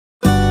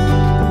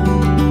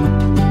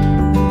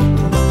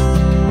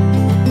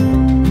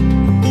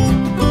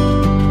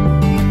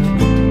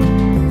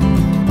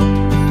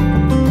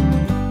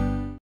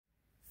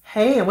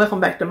Hey, and welcome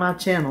back to my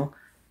channel.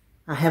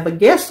 I have a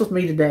guest with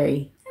me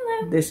today.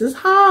 Hello. This is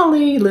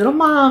Holly, little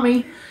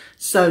mommy.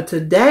 So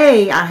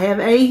today I have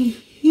a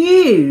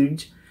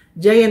huge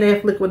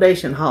J&F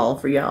liquidation haul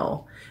for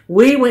y'all.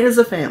 We went as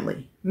a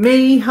family.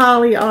 Me,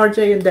 Holly,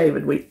 RJ, and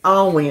David. We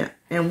all went.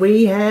 And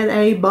we had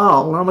a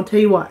ball. And I'm going to tell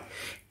you what.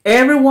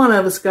 Every one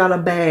of us got a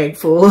bag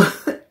full.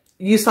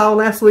 You saw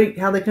last week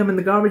how they come in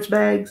the garbage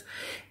bags?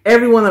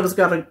 Every one of us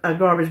got a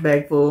garbage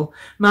bag full.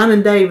 Mine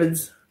and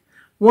David's.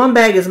 One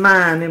bag is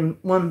mine and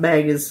one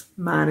bag is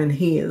mine and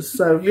his.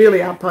 So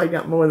really, I probably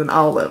got more than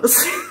all of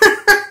us.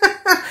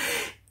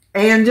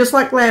 And just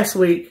like last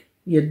week,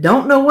 you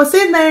don't know what's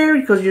in there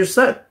because you're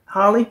so...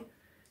 Holly,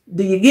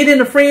 do you get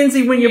in a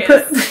frenzy when you're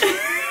putting...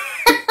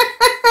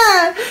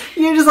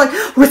 You're just like,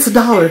 what's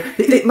 $1?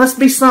 It must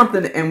be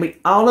something. And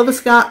all of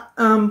us got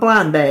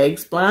blind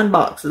bags, blind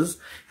boxes,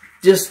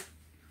 just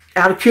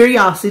out of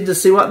curiosity to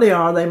see what they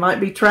are. They might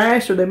be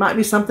trash or they might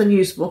be something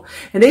useful.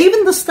 And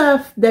even the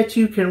stuff that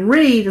you can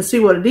read and see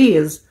what it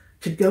is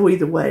could go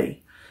either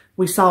way.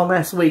 We saw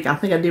last week. I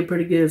think I did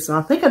pretty good. So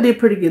I think I did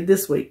pretty good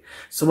this week.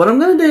 So what I'm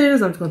going to do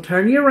is I'm going to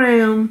turn you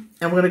around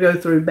and we're going to go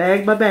through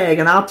bag by bag.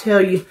 And I'll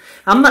tell you,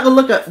 I'm not going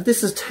to look up,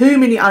 this is too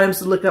many items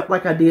to look up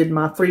like I did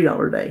my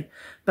 $3 day.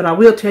 But I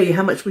will tell you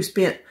how much we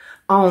spent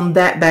on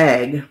that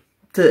bag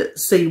to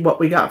see what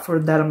we got for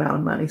that amount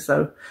of money.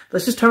 So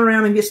let's just turn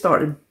around and get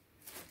started.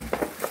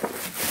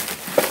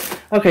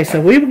 Okay, so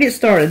we will get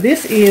started.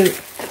 This is,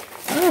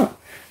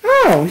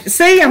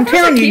 see, I'm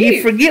telling you,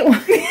 you forget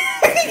what,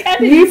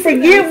 you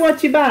forget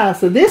what you buy.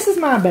 So this is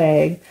my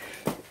bag.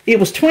 It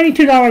was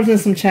 $22 and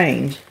some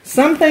change.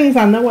 Some things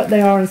I know what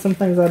they are and some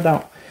things I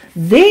don't.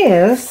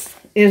 This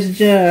is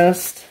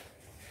just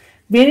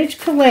vintage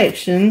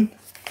collection.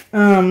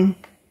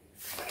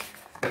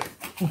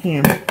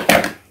 Here.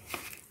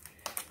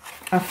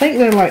 I think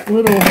they're like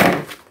little...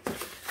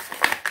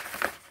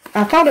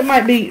 I thought it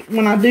might be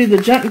when I do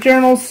the junk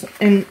journals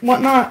and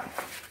whatnot,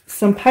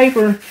 some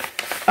paper.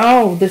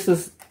 Oh, this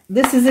is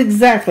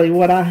exactly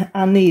what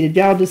I needed.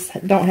 Y'all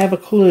just don't have a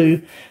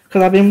clue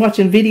because I've been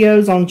watching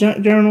videos on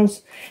junk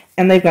journals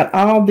and they've got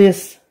all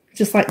this,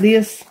 just like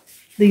this,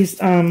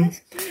 these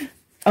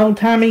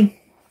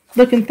old-timey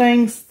looking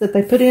things that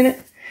they put in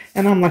it.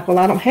 And I'm like, well,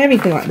 I don't have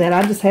anything like that.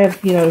 I just have,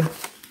 you know,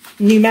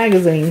 new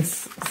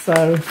magazines.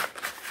 So,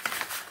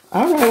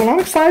 all right, well, I'm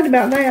excited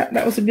about that.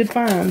 That was a good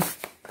find.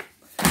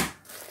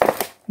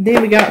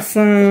 Then we got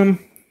some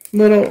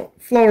little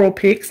floral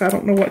picks. I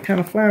don't know what kind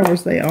of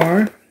flowers they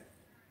are.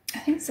 I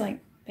think it's like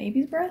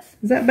baby's breath.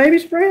 Is that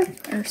baby's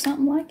breath? Or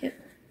something like it.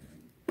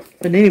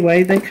 But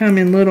anyway, they come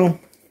in little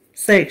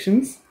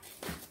sections.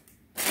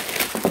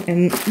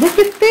 And look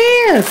at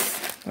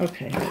this.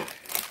 Okay.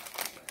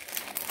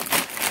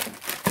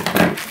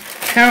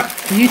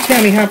 You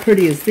tell me how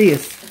pretty is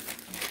this?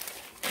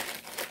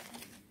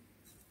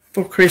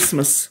 For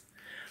Christmas.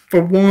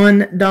 For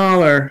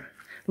 $1.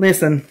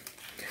 Listen.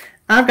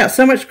 I've got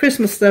so much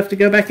Christmas stuff to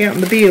go back out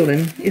in the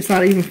building. It's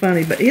not even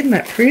funny, but isn't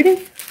that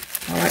pretty?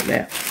 I like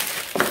that.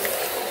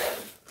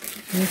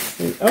 Let's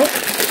see. Oh,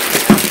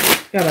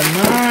 got a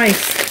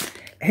nice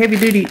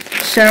heavy-duty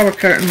shower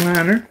curtain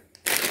liner.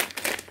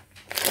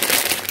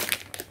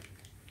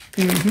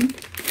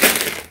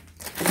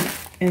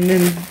 And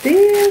then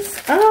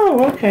this.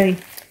 Oh, okay.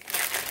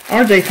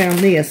 RJ found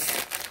this.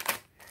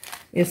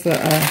 It's a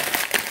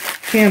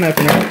can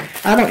opener.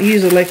 I don't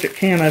use electric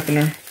can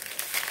opener.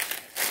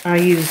 I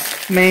use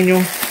manual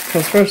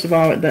because first of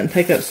all it doesn't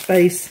take up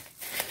space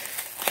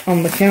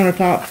on the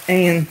countertop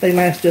and they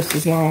last just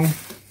as long,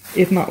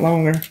 if not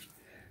longer.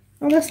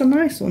 Oh, that's a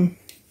nice one.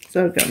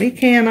 So got me a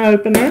can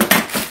opener.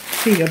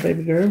 Here you go,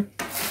 baby girl.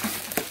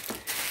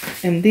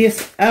 And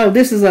this, oh,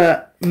 this is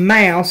a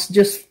mouse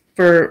just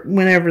for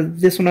whenever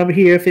this one over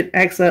here, if it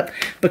acts up,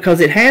 because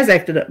it has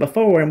acted up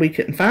before and we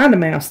couldn't find a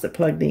mouse that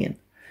plugged in.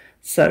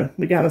 So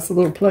we got us a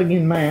little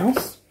plug-in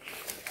mouse.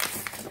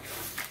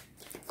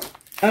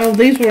 Oh,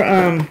 these were,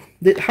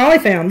 Holly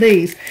found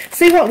these.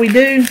 See, what we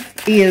do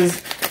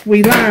is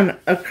we line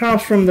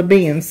across from the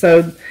bin.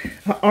 So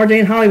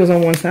RJ and Holly was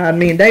on one side,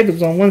 me and David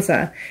was on one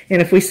side.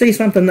 And if we see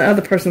something the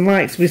other person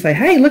likes, we say,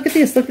 hey, look at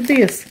this, look at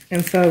this.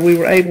 And so we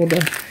were able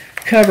to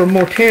cover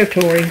more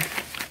territory.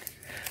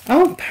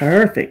 Oh,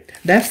 perfect.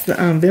 That's the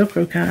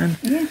Velcro kind.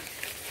 Yeah.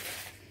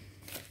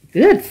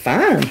 Good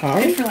find,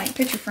 Holly. Good for like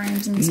picture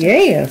frames and stuff.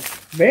 Yes,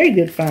 very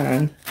good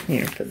find.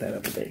 Here, put that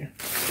over there.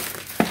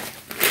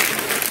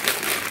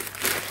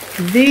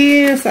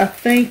 This, I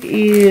think,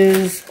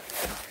 is...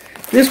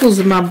 This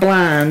was my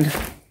blind.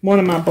 One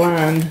of my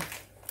blind.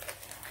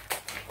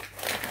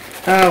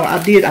 Oh, I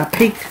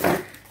peeked.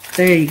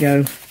 There you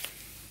go.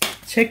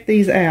 Check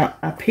these out.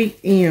 I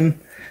peeked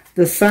in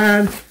the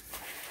side.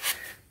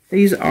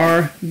 These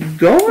are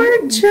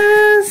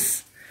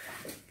gorgeous.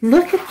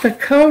 Look at the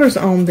colors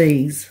on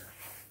these.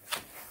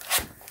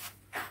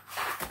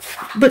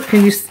 Look,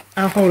 can you...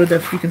 I'll hold it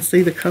up so you can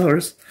see the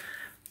colors.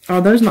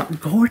 Are those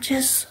not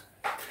gorgeous?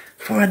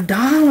 For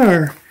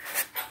 $1.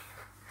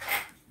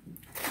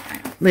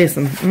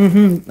 Listen,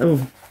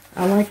 oh,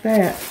 I like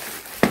that.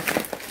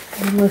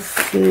 Let's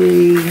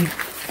see.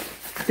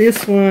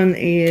 This one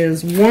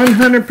is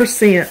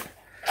 100%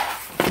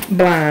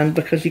 blind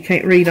because you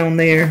can't read on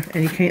there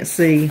and you can't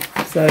see.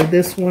 So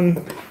this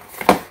one,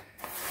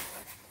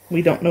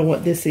 we don't know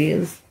what this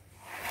is.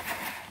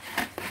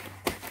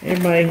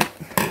 Everybody,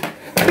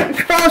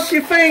 cross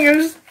your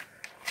fingers.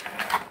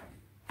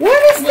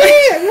 What is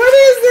this? What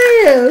is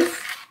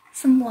this?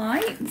 Some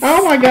lights.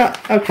 Oh my God.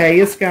 Okay,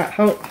 it's got,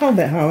 hold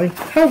that, Holly.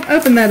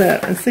 Open that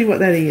up and see what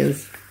that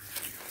is.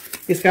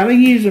 It's got a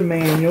user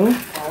manual. Oh,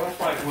 that's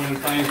like one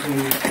of the things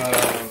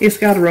when it's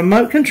got a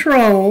remote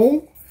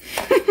control.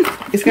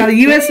 It's got a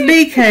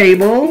USB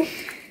cable.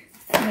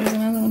 There's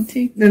another one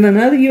too. Then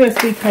another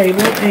USB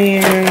cable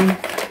and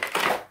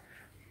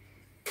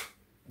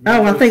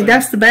oh, I think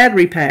that's the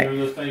battery pack.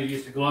 Remember those things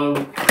used to glow?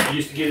 You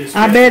used to get it.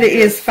 I bet it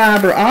is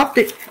fiber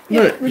optic.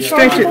 Look,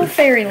 stretch Rechargeable it.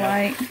 fairy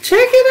light. Check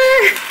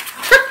it out.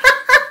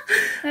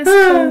 That's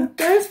cool.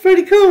 That's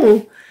pretty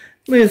cool.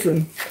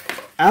 Listen,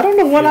 I don't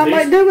know what I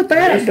might do with They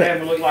that. used to But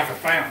have it look like a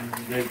fountain.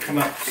 They'd come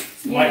up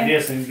like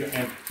this and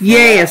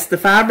yes, the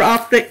fiber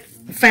optic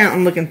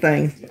fountain looking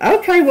thing.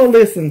 Okay, well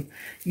listen,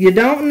 you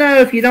don't know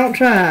if you don't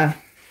try.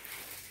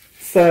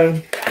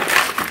 So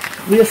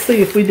we'll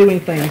see if we do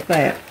anything with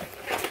that.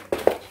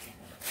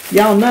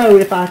 Y'all know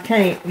if I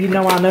can't, you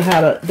know I know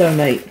how to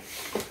donate.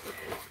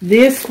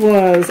 This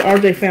was,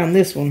 RJ found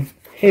this one.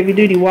 Heavy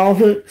duty wall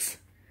hooks.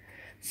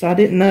 So I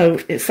didn't know.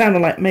 It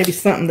sounded like maybe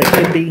something that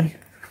could be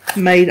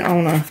made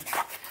on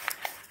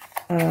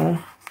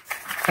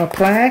a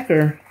plaque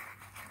or...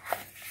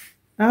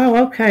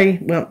 Oh, okay.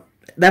 Well,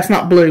 that's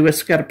not blue.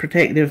 It's got a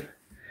protective.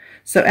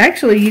 So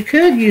actually, you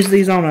could use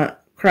these on a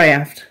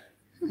craft.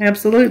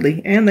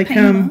 Absolutely. And they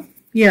come,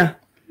 yeah,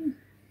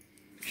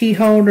 key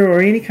holder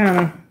or any kind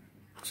of...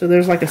 So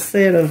there's like a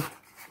set of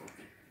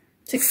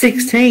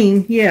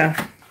 16.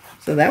 Yeah.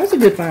 So that was a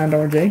good find,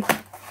 RJ.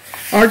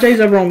 RJ's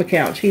over on the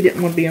couch. He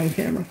didn't want to be on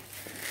camera.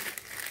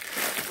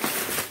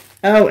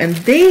 Oh, and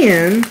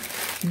then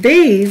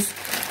these,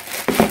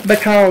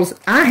 because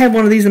I have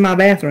one of these in my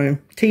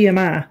bathroom,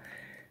 TMI.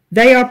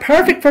 They are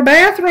perfect for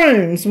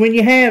bathrooms when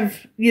you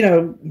have, you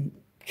know,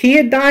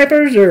 kid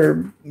diapers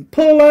or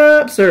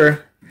pull-ups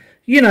or,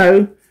 you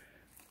know,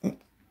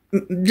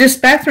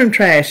 just bathroom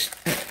trash.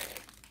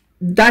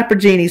 Diaper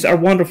genies are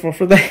wonderful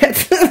for that.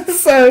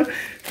 So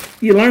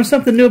you learn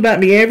something new about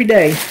me every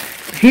day.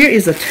 Here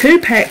is a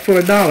 2-pack for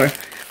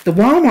 $1. The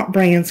Walmart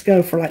brands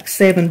go for like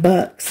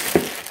 $7.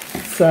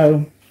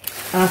 So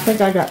I think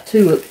I got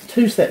two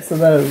sets of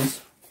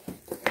those.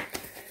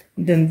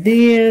 Then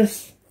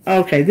this,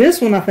 okay,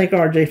 this one I think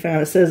RJ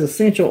found. It says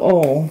essential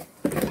oil,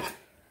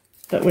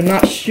 but we're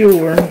not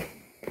sure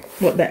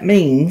what that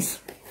means.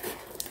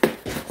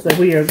 So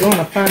we are going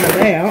to find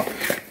out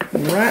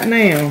right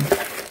now.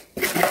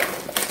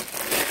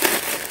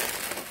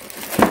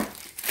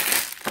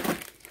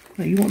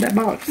 Oh, you want that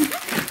box?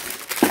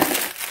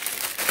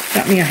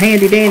 Got me a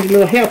handy dandy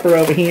little helper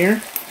over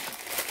here.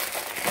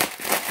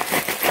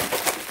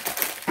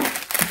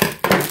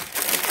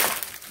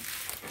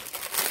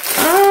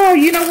 Oh,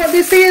 you know what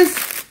this is?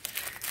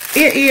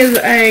 It is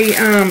a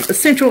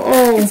essential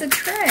oil. It's a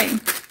tray.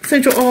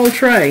 Essential oil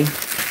tray.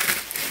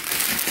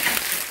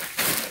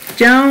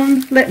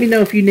 Joan, let me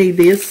know if you need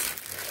this.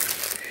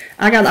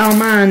 I got all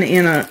mine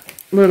in a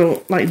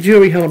little like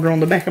jewelry holder on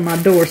the back of my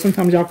door.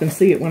 Sometimes y'all can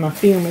see it when I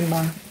film in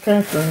my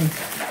craft room.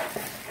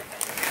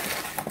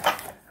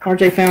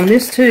 RJ found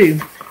this too.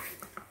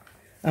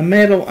 A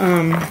metal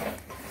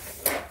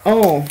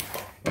oil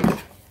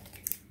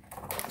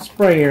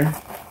sprayer.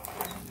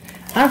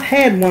 I've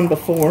had one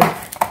before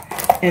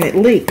and it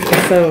leaked,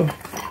 so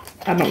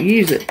I don't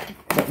use it.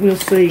 But we'll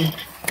see.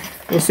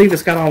 We'll see if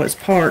it's got all its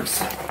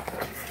parts.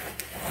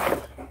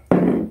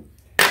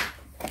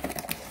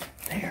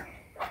 There.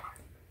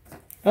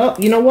 Oh,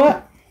 you know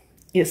what?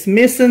 It's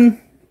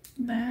missing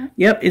That.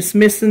 Yep, it's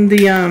missing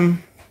the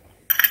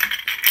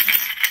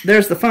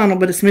there's the funnel,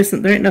 but it's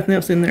missing. There ain't nothing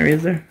else in there,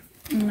 is there?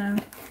 No.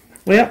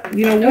 Well,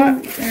 you know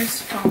what?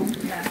 There's foam.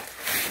 No.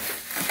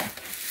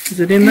 Is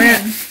it in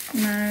that?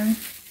 No.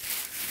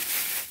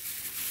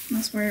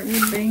 That's where it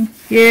would be.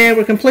 Yeah,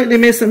 we're completely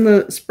missing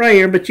the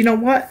sprayer, but you know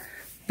what?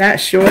 That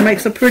sure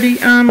makes a pretty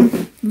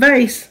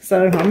vase.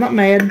 So I'm not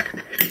mad.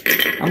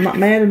 I'm not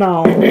mad at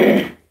all.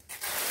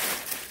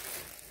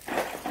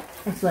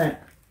 What's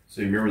that?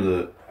 So you remember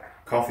the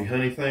coffee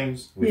honey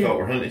things we thought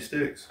were honey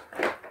sticks?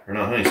 Or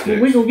not honey sticks?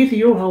 Well, we're gonna get to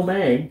your whole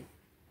bag.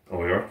 Oh,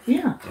 we are?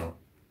 Yeah. Oh,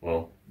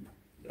 well,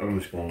 I'm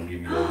just going to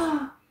give you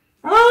those.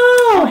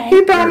 Oh,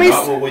 he brought They're me.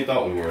 not what we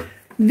thought we were.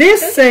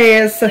 This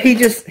says, so he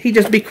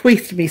just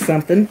bequeathed me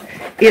something.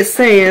 It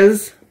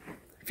says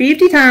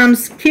 50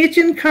 times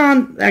kitchen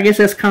I guess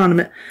that's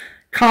condiment,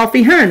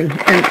 coffee honey.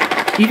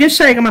 And you can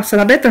shake them. I said,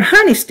 I bet they're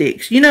honey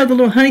sticks. You know the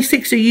little honey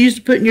sticks you use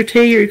to put in your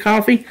tea or your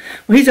coffee?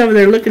 Well, he's over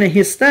there looking at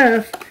his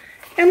stuff.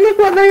 And look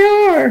what they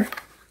are.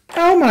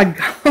 Oh my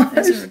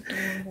gosh.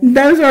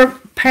 Those are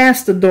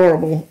past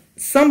adorable.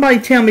 Somebody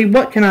tell me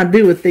what can I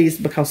do with these,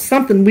 because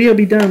something will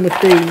be done with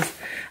these.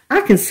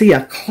 I can see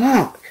a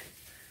clock.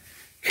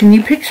 Can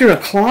you picture a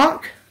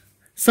clock?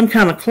 some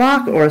kind of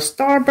clock or a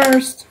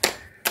starburst.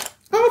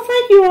 Oh,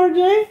 thank you,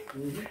 RJ.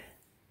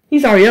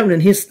 He's already opening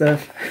his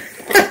stuff.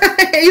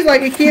 He's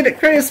like a kid at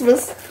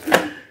Christmas.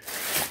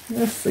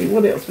 Let's see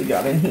what else we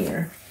got in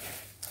here.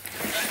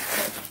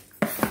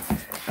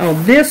 Oh,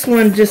 this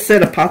one just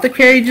said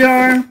apothecary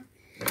jar.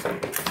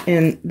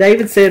 And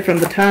David said from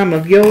the time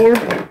of yore.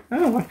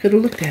 Oh, I could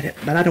have looked at it,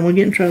 but I don't want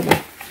to get in trouble.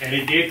 And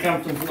it did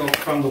come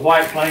from the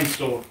White Plains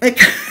store. It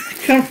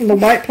come from the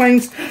White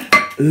Plains.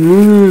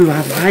 Ooh,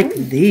 I like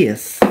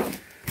this.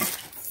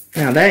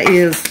 Now that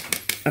is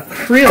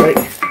acrylic,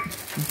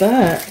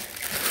 but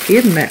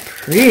isn't that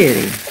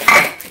pretty?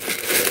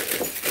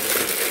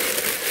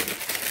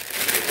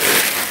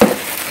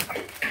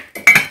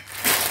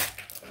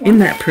 Isn't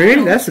that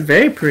pretty? That's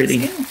very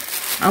pretty.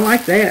 I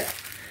like that.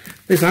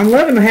 Listen, I'm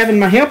loving having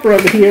my helper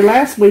over here.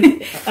 Last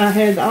week, I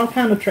had all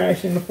kind of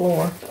trash in the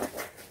floor.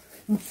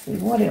 Let's see,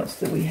 what else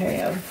do we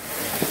have?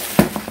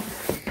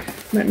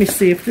 Let me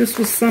see if this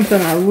was something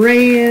I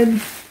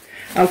read.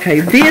 Okay,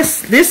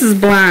 this is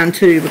blind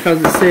too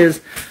because it says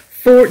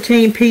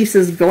 14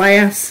 pieces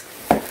glass.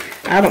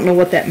 I don't know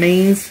what that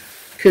means.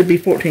 Could be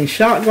 14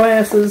 shot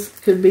glasses.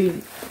 Could be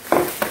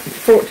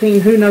 14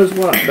 who knows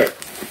what, but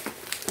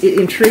it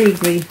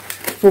intrigued me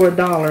for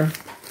 $1.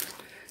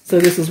 So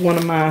this is one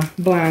of my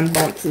blind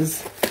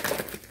boxes.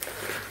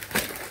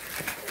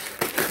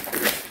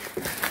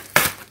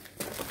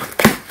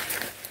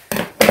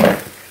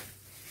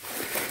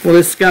 Well,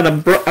 it's got a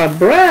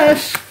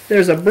brush.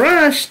 There's a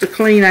brush to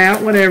clean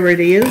out whatever it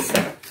is.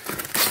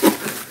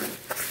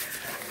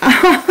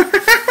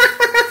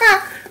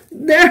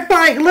 They're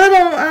like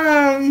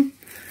little,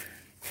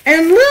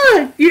 and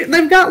look,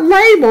 they've got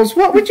labels.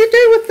 What would you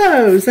do with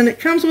those? And it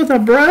comes with a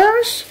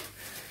brush.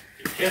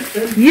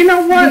 You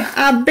know what?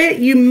 I bet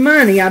you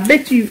money. I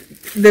bet you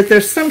that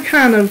there's some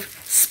kind of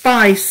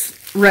spice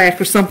rack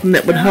or something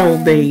that would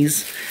hold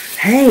these.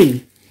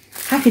 Hey,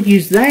 I could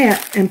use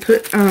that and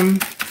put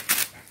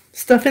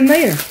stuff in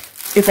there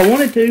if I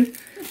wanted to.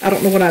 I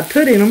don't know what I'd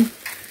put in them.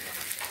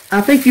 I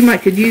think you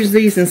might could use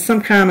these in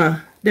some kind of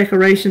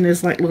decoration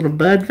as like little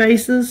bud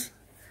vases.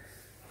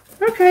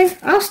 Okay,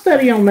 I'll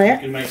study on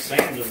that. You can make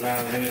sand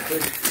designs in it too.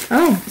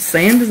 Oh,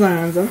 sand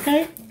designs,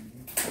 okay.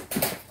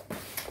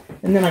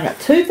 And then I got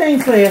 2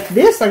 things left.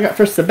 This I got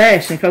for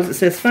Sebastian because it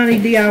says funny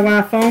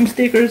DIY foam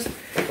stickers.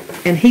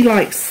 And he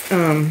likes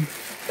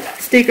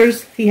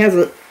stickers. He has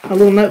a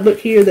little notebook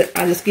here that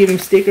I just give him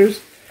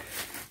stickers.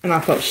 And I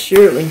thought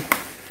surely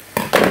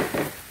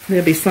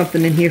there'll be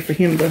something in here for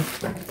him to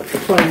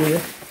play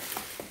with.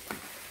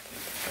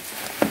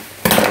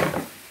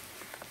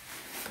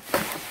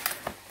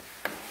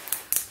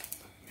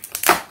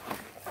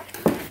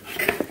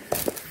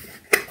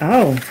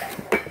 Oh.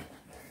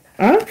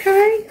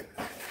 Okay.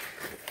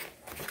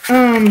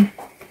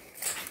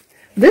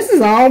 This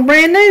is all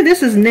brand new. This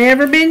has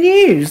never been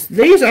used.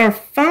 These are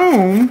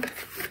foam.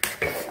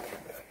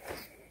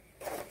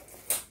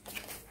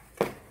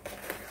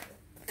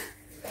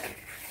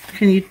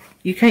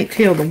 You can't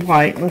tell the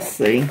white. Let's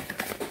see.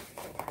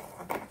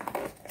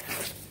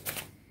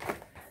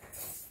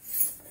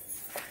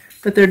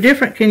 But they're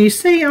different. Can you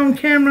see on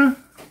camera?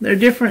 They're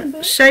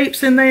different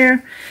shapes in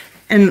there.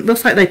 And it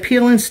looks like they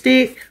peel and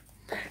stick.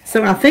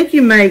 So I think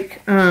you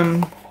make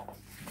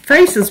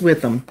faces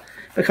with them.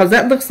 Because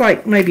that looks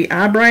like maybe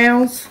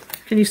eyebrows.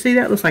 Can you see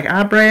that? Looks like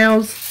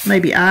eyebrows.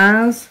 Maybe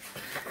eyes.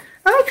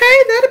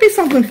 Okay, that'll be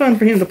something fun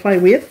for him to play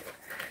with.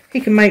 He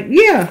can make,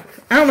 yeah.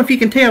 I don't know if you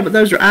can tell, but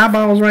those are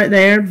eyeballs right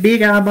there.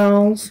 Big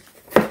eyeballs.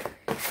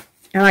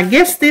 And I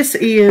guess this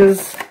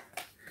is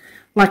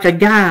like a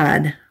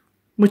guide.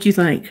 What do you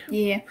think?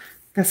 Yeah.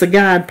 That's a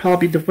guide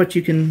probably to what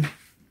you can,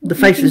 the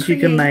faces you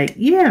can make.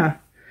 Yeah.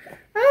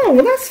 Oh,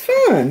 well that's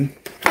fun.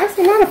 That's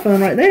a lot of fun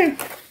right there.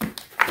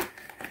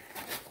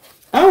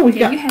 Oh, we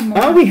got,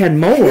 oh, we had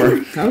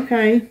more.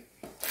 Okay.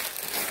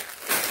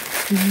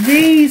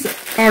 These,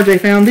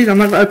 RJ found these. I'm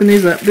not going to open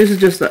these up. This is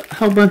just a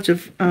whole bunch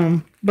of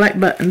black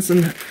buttons.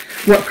 And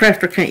what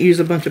crafter can't use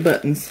a bunch of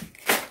buttons?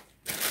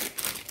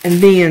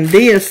 And then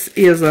this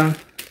is a,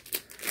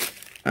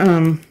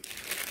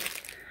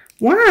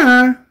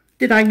 why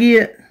did I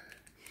get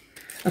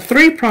a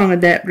 3-prong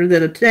adapter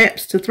that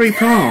adapts to 3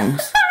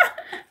 prongs?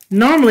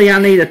 Normally I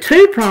need a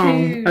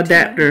 2-prong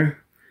adapter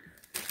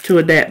to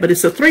adapt, but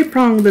it's a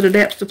 3-prong that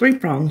adapts to 3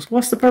 prongs.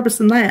 What's the purpose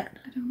in that?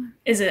 I don't know.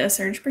 Is it a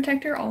surge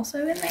protector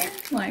also in there?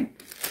 Like,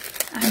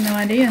 I have no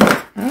idea.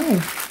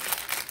 Oh.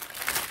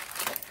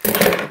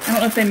 I don't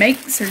know if they make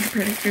surge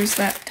protectors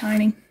that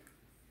tiny.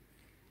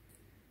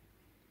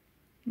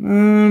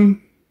 Oh!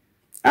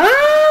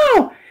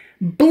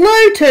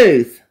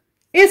 Bluetooth.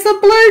 It's a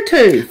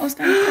Bluetooth. Oh, it's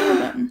got a power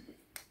button.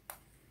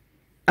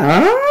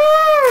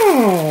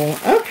 Oh,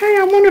 okay.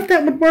 I wonder if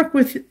that would work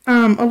with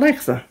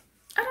Alexa.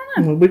 I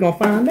don't know. We're going to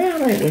find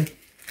out, ain't we?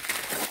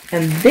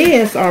 And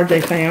this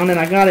RJ found, and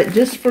I got it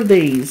just for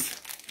these.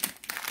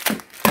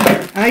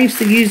 I used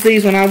to use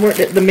these when I worked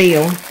at the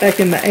mill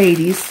back in the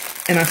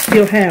 80s, and I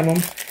still have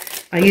them.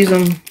 I use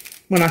them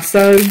when I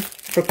sewed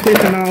for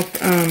clipping off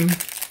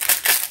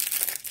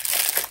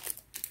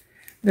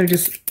They're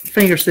just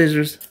finger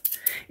scissors.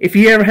 If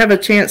you ever have a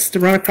chance to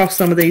run across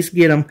some of these,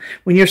 get them.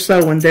 When you're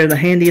sewing, they're the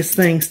handiest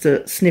things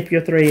to snip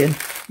your thread.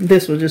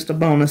 This was just a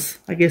bonus.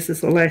 I guess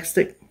it's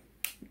elastic.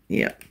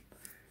 Yeah.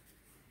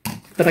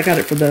 But I got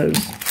it for those.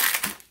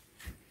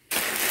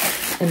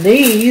 And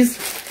these,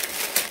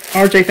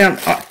 RJ found,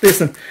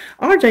 listen,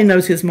 RJ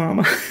knows his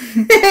mama.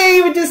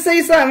 He would just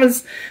see something,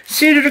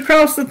 shoot it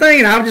across the thing,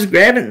 and I'll just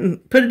grab it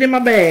and put it in my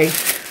bag.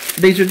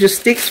 These are just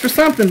sticks for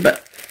something,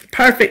 but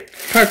perfect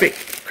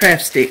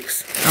craft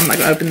sticks. I'm not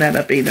going to open that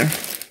up either.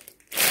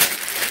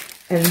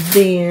 And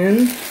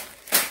then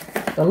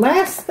the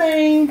last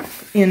thing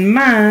in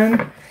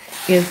mine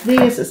is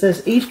this. It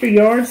says Easter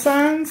yard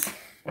signs.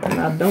 And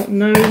I don't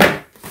know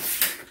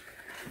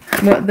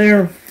what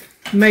they're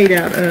made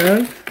out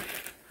of,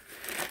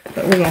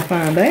 but we're going to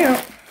find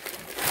out.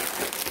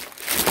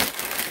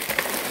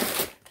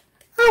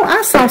 Oh,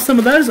 I saw some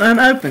of those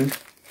unopened.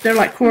 They're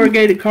like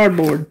corrugated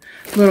cardboard,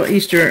 little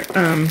Easter,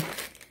 and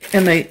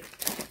they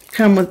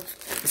come with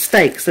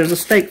stakes. There's a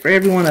stake for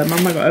every one of them.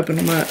 I'm not going to open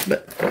them up,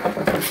 but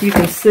you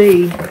can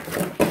see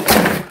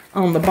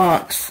on the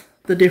box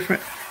the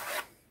different.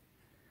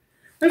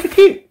 Those are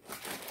cute.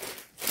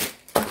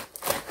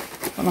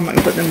 I'm not going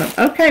to put them up.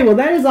 Okay, well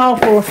that is all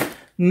for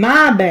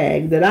my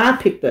bag that I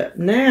picked up.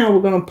 Now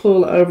we're going to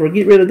pull over,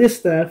 get rid of this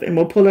stuff, and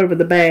we'll pull over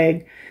the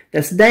bag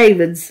that's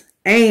David's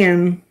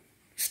and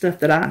stuff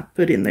that I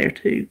put in there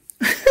too.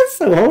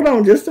 So hold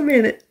on just a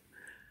minute.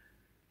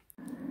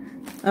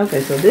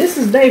 Okay, so this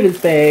is David's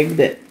bag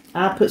that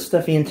I put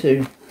stuff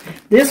into.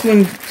 This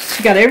one,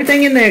 she got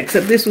everything in there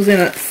except this was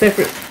in a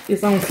separate,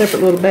 its own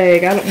separate little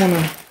bag. I don't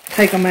want to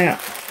take them out.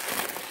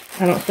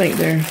 I don't think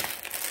they're,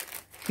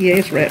 yeah,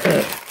 it's wrapped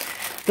up.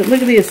 But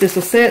look at this. It's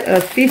a set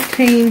of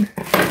 15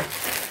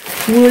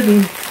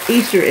 wooden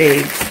Easter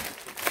eggs.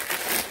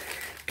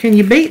 Can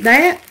you beat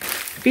that?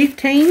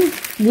 15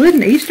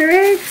 wooden Easter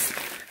eggs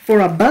for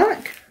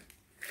 $1?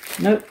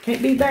 Nope,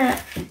 can't beat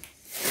that.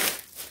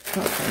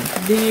 Okay,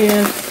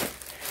 this.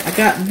 I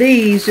got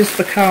these just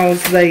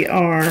because they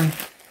are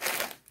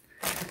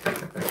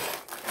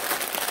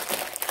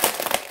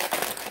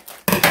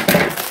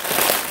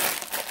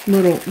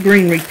little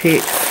greenery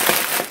picks.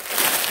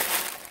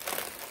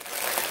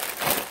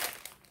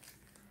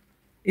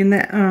 Isn't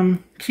that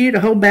cute? A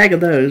whole bag of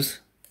those.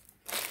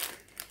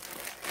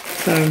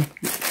 So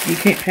you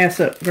can't pass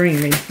up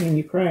greenery when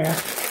you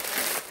craft.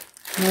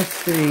 Let's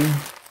see.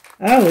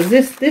 Oh, is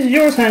this is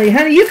yours, honey?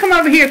 Honey, you come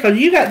over here because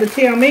you got to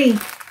tell me.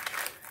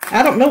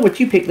 I don't know what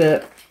you picked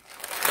up.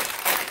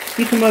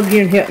 You come over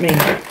here and help me.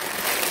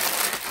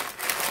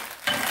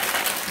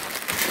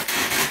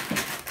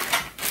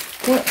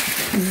 What?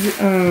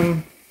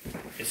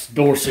 It's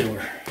door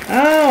sealer.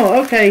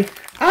 Oh, okay.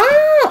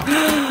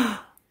 Oh!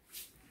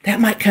 That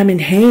might come in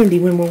handy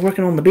when we're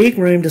working on the big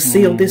room to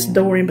seal this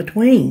door in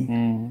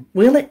between.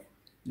 Will it?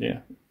 Yeah.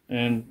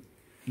 And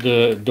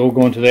the door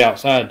going to the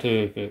outside,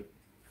 too. If it,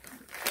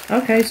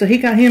 okay, so he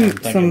got him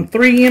some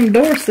 3M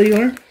door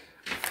sealer.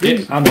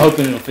 yeah, I'm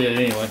hoping it'll fit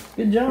anyway.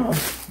 Good job.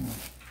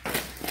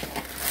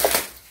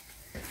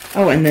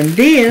 Oh, and then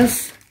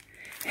this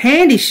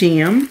Handy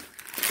Shim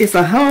is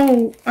a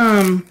whole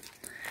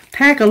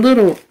pack of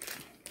little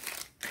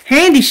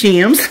handy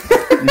shims.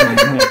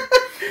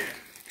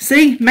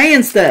 See,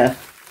 man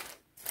stuff.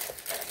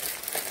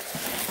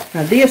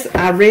 Now this,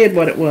 I read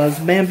what it was,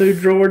 bamboo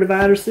drawer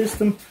divider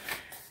system.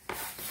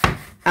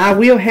 I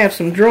will have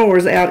some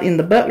drawers out in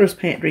the butler's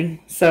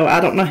pantry, so I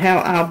don't know how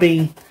I'll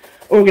be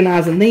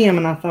organizing them,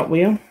 and I thought,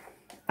 well,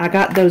 I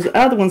got those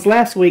other ones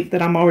last week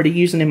that I'm already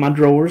using in my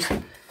drawers.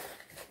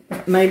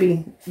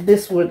 Maybe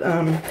this would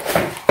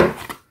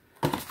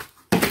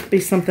be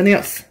something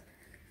else.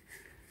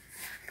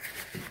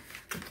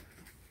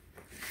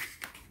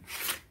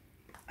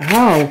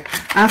 Oh,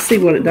 I see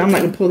what it does. I'm not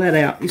going to pull that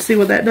out. You see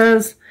what that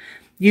does?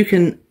 You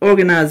can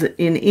organize it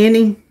in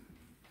any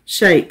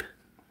shape.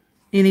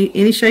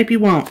 Any shape you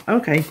want.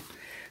 Okay.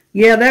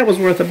 Yeah, that was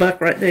worth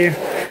 $1 right there.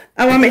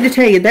 Oh, I meant to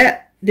tell you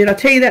that. Did I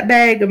tell you that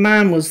bag of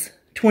mine was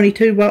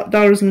 $22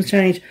 and some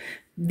change?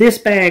 This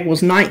bag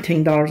was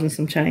 $19 and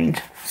some change.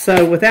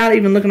 So without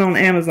even looking on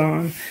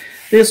Amazon,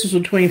 this was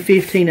between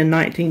 $15 and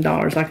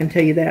 $19. I can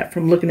tell you that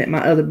from looking at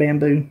my other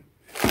bamboo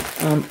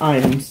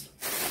items.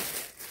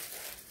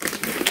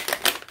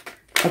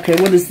 Okay,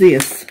 what is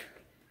this?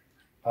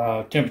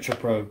 Temperature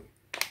probe.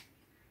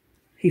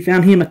 He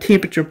found him a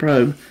temperature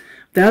probe.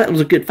 That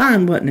was a good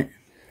find, wasn't it?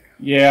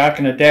 Yeah, I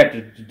can adapt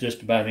it to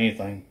just about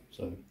anything.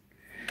 So,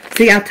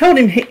 see, I told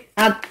him,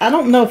 I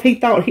don't know if he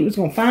thought he was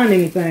going to find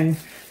anything,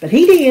 but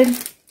he did.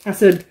 I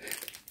said,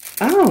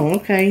 oh,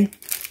 okay.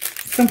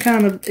 Some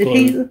kind of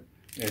adhesive.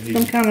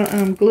 Some kind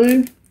of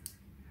glue.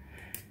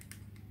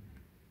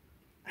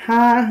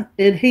 High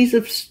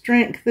adhesive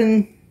strength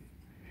and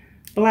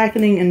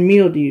blackening and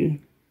mildew.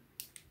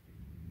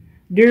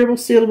 Durable,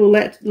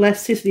 sealable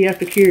elasticity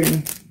after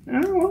curing.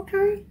 Oh,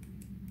 okay.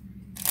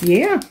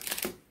 Yeah.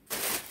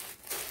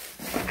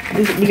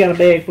 We got a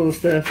bag full of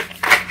stuff.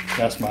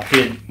 That's my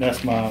hidden.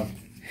 That's my.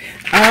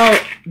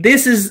 Oh,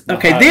 this is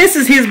okay. This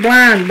is his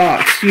blind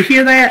box. You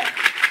hear that?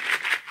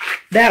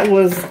 That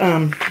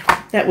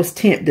was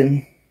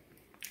tempting,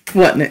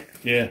 wasn't it?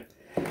 Yeah.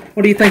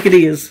 What do you think it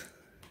is?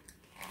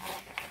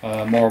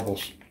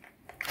 Marbles.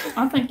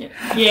 I think it.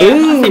 Yeah,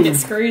 Ooh. I think it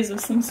screws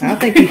with some. I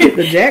think you hit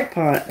the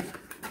jackpot.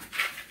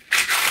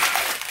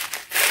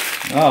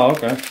 Oh,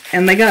 okay.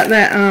 And they got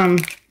that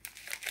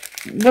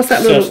what's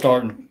that little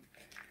Self-starting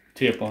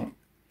tip on it.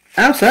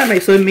 Oh, so that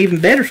makes them even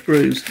better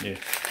screws. Yeah.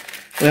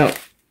 Well,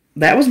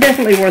 that was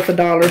definitely worth $1.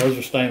 Those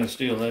are stainless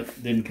steel.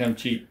 That didn't come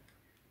cheap.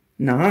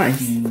 Nice.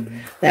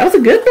 That was a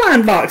good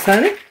blind box,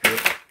 honey. Yep.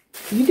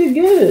 You did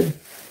good.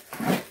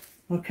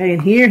 Okay,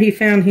 and here he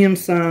found him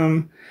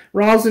some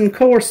rosin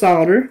core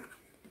solder,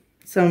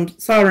 some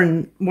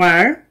soldering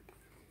wire.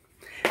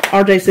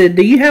 RJ said,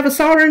 "Do you have a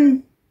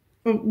soldering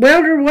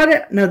welder?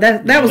 What? No,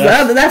 that's the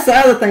other. That's the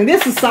other thing.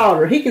 This is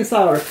solder. He can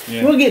solder.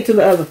 Yeah. We'll get to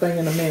the other thing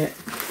in a minute."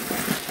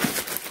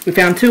 We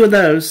found 2 of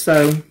those,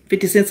 so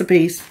 50 cents a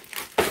piece.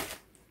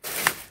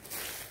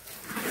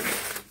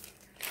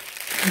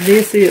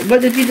 This is,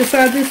 what did you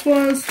decide this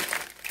was?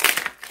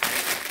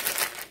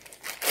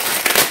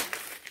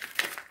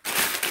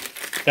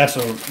 That's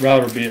a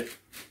router bit.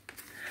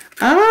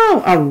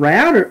 Oh, a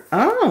router.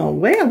 Oh,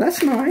 well,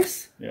 that's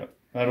nice. Yep.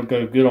 That'll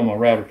go good on my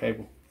router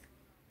table.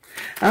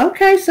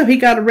 Okay, so he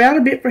got a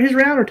router bit for his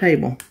router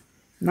table.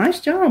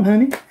 Nice job,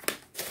 honey.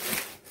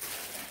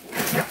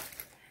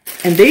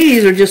 And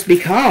these are just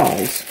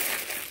because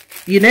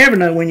you never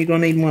know when you're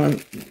going to need one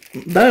of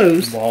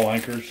those. Wall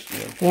anchors.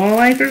 Yeah. Wall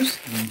anchors?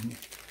 Mm-hmm.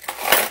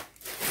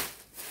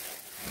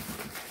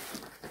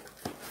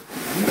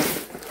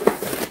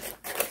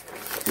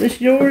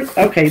 This yours?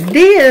 Okay,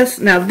 this,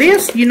 now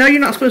this, you know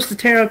you're not supposed to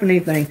tear up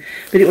anything,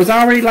 but it was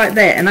already like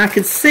that, and I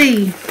could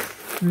see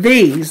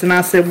these, and I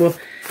said, well,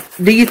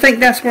 do you think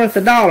that's worth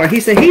 $1? He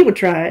said he would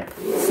try it,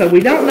 so we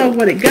don't know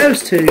what it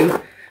goes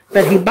to,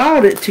 but he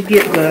bought it to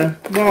get the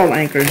wall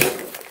anchor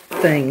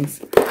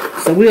things,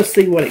 so we'll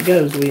see what it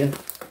goes with.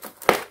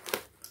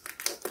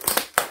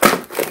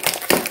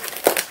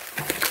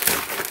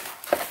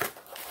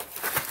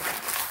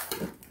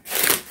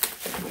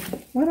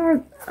 What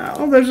are,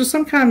 oh, there's just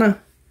some kind of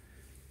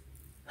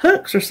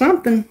hooks or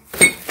something,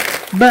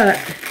 but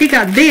he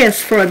got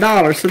this for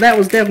 $1, so that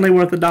was definitely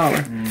worth $1.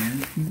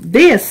 Mm-hmm.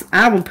 This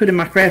I will put in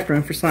my craft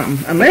room for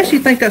something, unless you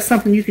think that's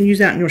something you can use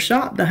out in your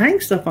shop to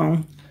hang stuff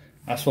on.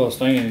 That's what I was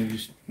thinking.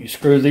 You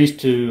screw these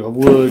to a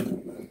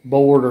wood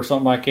board or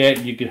something like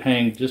that, you could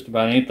hang just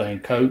about anything.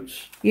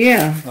 Coats.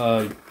 Yeah.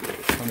 I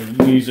mean, you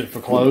can use it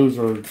for clothes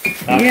or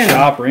out the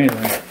shop or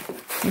anything.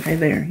 Okay,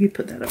 there. You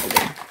put that over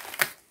there.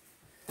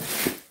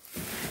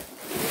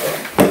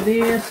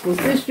 Was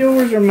this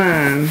yours or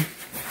mine?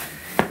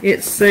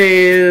 It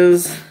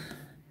says,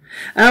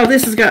 oh,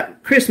 this has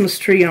got Christmas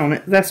tree on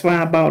it. That's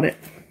why I bought it.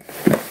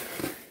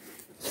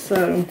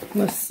 So,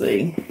 let's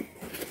see.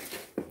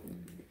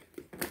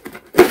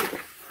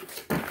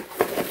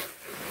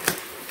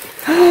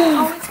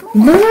 Oh,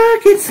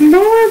 look, it's more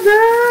of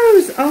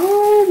those.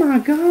 Oh my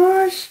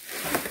gosh.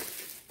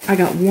 I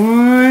got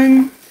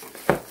 1,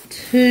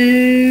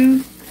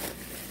 2.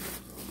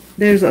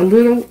 There's a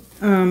little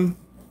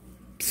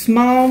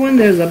small one.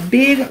 There's a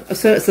big,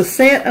 so it's a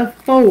set of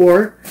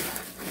 4.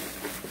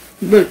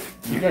 Look.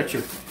 You got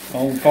your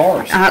own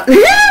forest. Yeah,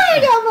 I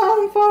got my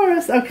own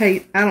forest.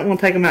 Okay, I don't want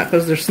to take them out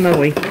because they're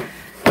snowy.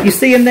 You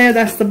see them there?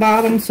 That's the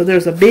bottom. So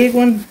there's a big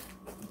one.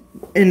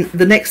 And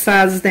the next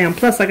size is down.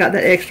 Plus, I got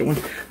that extra one.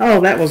 Oh,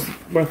 that was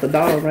worth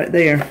 $1 right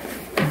there.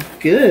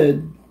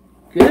 Good.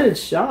 Good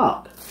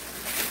shop.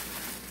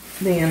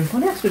 Then,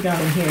 what else we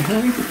got in here,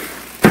 honey?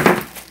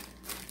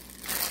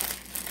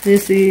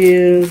 This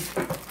is...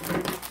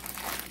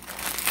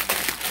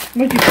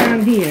 What'd you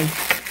find here?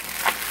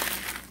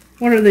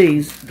 What are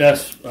these?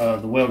 That's the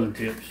welding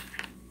tips.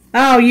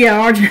 Oh,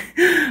 yeah.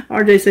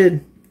 RJ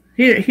said,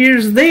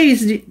 here's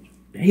these.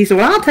 He said,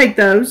 well, I'll take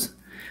those.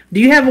 Do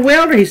you have a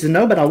welder? He said,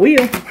 no, but I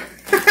will.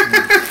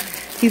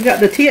 He's got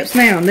the tips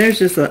now, and there's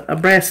just a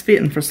brass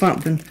fitting for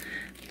something.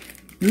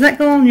 Does that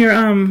go on your,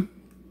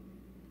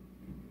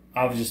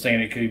 I was just saying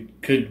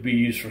it could be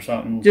used for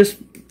something. Just,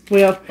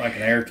 well. Like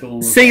an air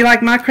tool. See,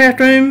 like my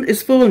craft room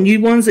is full, and you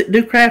ones that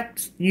do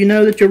crafts, you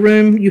know that your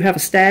room, you have a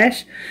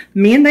stash.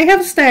 Men, they have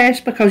a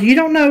stash because you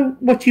don't know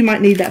what you might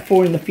need that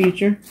for in the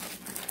future.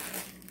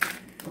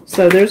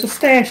 So there's a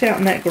stash out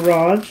in that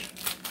garage.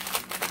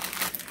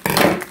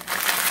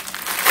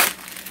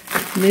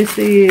 This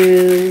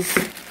is,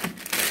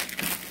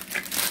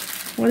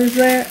 what is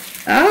that?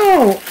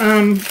 Oh,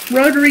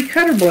 rotary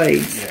cutter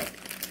blades. Yeah.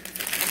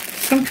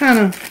 Some kind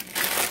of,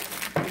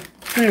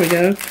 there we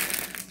go.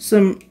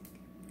 Some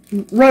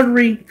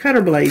rotary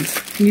cutter blades.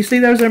 Can you see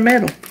those? They're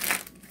metal.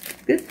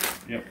 Good.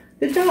 Yep.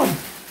 Good job.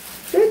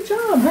 Good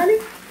job, honey.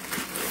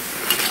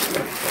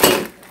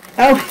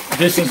 Oh.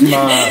 This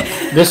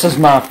is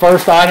my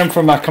first item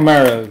from my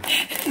Camaro.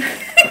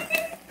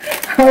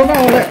 Hold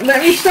on.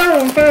 Let me show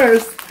them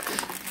first.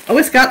 Oh,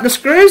 it's got the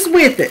screws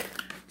with it.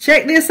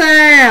 Check this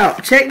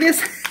out. Check this.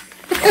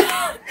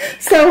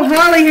 So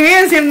Holly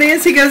hands him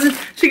this. She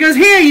goes,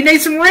 here, you need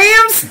some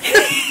rims?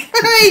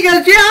 He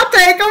goes, yeah, I'll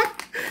take them.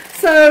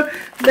 So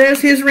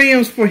there's his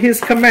rims for his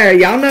Camaro.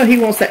 Y'all know he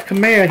wants that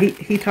Camaro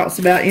he talks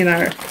about in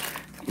our...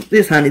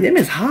 This, honey, them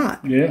is hot.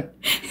 Yeah.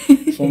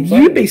 That's what I'm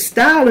saying. You be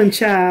styling,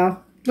 child.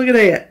 Look at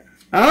that.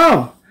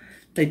 Oh,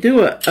 they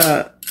do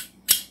a...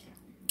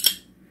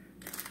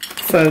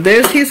 So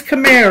there's his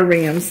Camaro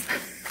rims.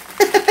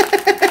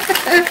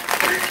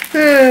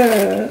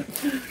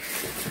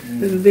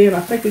 And then I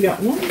think we got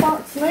one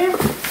box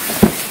left.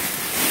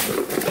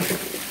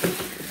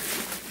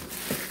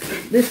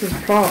 This is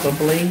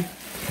probably...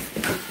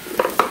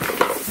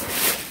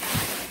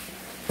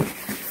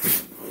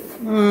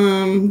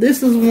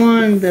 this is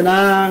one that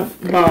I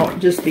bought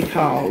just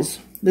because.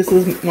 This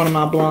is one of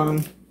my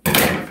blonde. This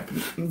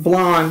is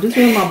one of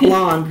my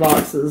blonde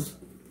boxes.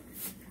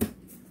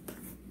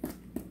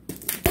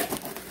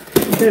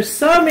 There's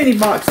so many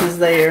boxes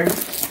there.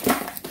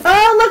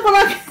 Oh, look what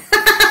I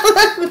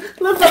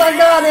look what I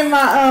got in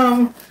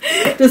my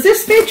Does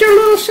this fit your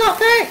little shop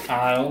vac?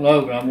 I don't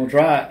know, but I'm gonna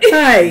try it.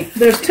 Hey,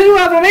 there's 2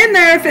 of them in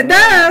there. If it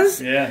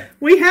does, yeah,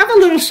 we have a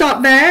little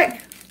shop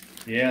vac.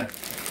 Yeah,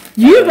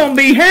 You're gonna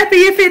be happy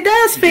if it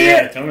does fit.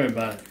 Yeah, tell me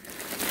about it.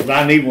 'Cause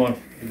I need one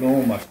to go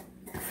on my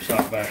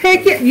shop vac.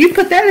 Heck yeah, you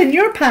put that in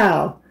your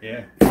pile.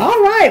 Yeah.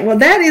 All right, well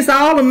that is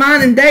all of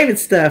mine and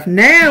David's stuff.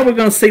 Now we're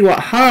gonna see what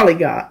Holly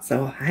got.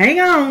 So hang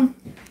on.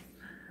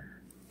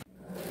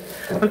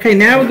 Okay,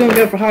 now we're gonna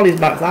go for Holly's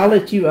box. I'll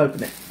let you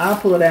open it. I'll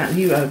pull it out and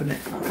you open it,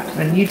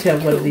 and you tell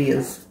what it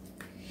is.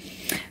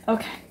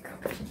 Okay.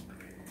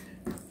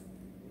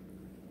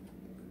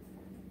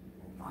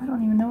 I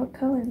don't even know what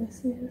color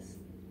this is.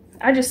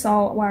 I just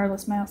saw a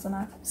wireless mouse and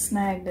I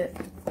snagged it.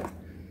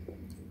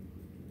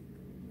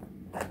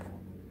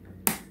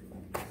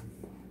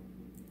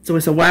 So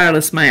it's a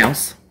wireless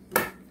mouse.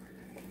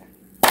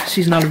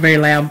 She's not a very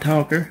loud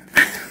talker.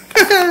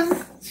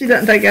 She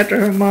doesn't take after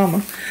her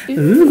mama.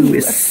 Ooh,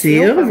 it's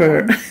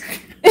silver.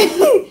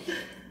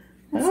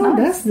 Oh,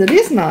 nice. that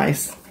is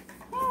nice.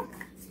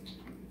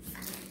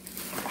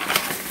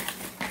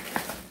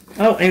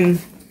 Oh, and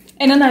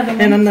another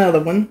one. And another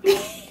one.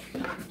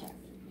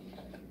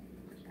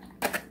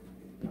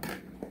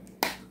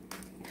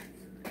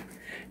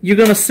 You're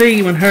gonna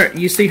see when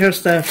you see her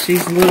stuff.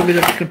 She's a little bit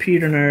of a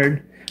computer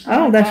nerd.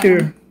 Oh, that's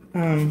your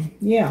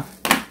yeah.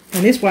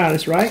 And it's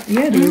wireless, right?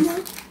 Yeah, it is.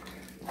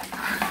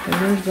 So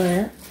there's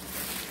that.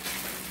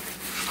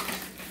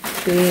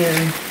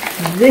 Then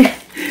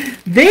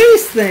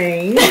these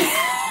things.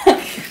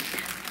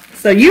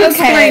 So you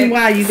explain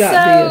why you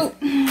got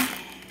this.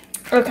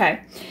 Okay.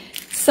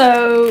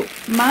 So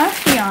my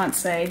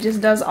fiance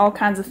just does all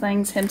kinds of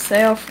things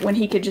himself when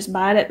he could just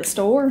buy it at the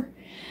store.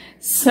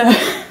 So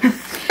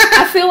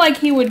I feel like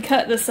he would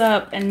cut this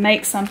up and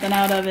make something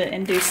out of it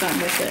and do something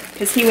with it.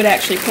 Because he would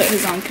actually put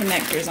his own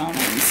connectors on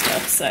it and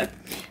stuff. So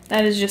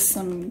that is just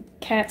some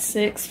Cat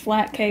 6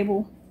 flat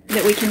cable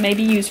that we can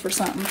maybe use for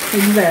something.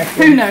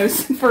 Exactly. Who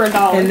knows? For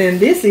 $1. And then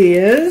this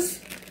is?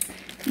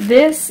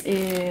 This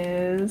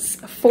is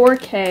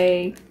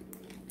 4K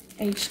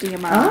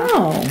HDMI.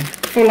 Oh.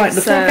 For like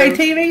the 4K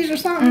TVs or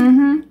something?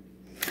 Mm-hmm.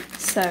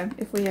 So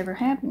if we ever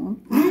had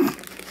one,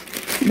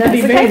 that'd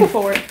be cable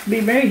for it. Be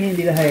very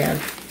handy to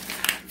have.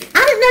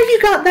 I didn't know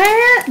you got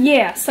that.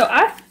 Yeah, so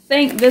I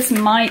think this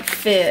might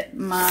fit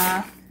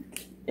my,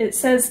 it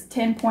says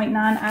 10.9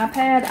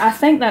 iPad. I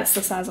think that's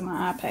the size of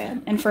my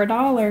iPad. And for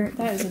 $1,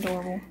 that is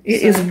adorable.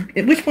 It is.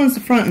 Which one's the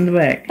front and the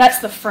back? That's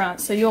the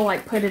front, so you'll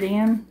like put it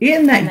in.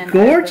 Isn't that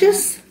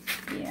gorgeous?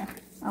 Yeah,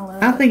 I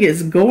love it. I think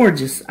it's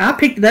gorgeous. I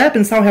picked it up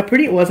and saw how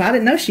pretty it was. I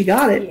didn't know she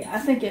got it. Yeah, I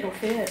think it'll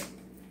fit.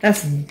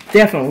 That's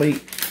definitely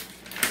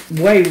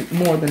way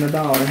more than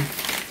 $1.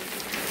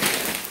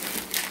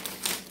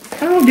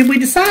 Oh, did we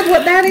decide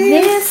what that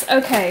is?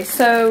 Okay,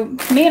 so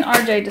me and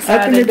RJ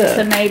decided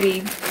to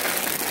maybe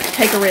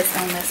take a risk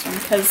on this one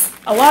because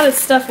a lot of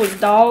stuff was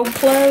dog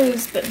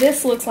clothes, but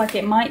this looks like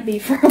it might be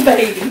for a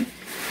baby.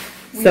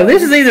 So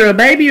this is either a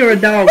baby or a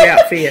dog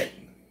outfit.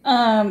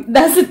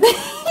 That's a dog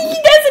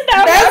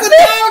outfit.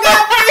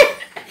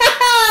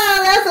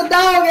 That's a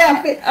dog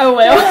outfit. Oh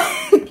well.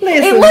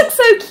 Listen, it looks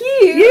so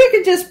cute. You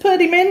could just put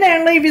him in there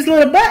and leave his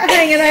little butt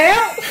hanging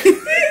out.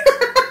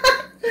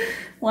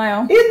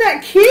 Wow. Isn't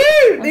that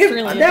cute? That's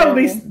really that would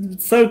be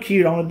so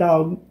cute on a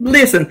dog.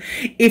 Listen,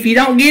 if you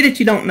don't get it,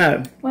 you don't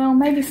know. Well,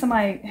 maybe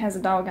somebody has a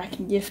dog I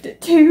can gift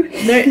it to.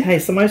 Hey,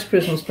 somebody's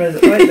Christmas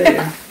present right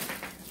there.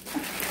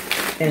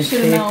 And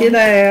check it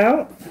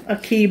out. A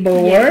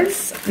keyboard.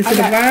 Yes. Is it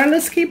a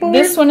wireless keyboard?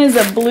 This one is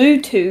a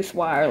Bluetooth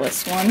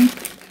wireless one.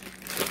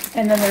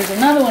 And then there's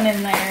another one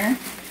in there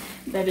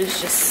that is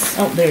just...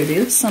 Oh, there it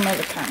is. Some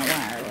other kind of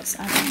wireless.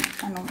 I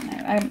don't know.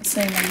 I haven't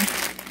seen them.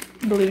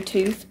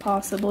 Bluetooth,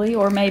 possibly.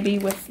 Or maybe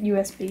with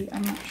USB.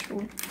 I'm not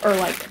sure. Or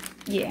like,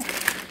 yeah.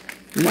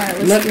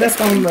 Wireless. That's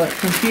on the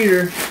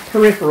computer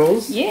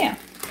peripherals. Yeah.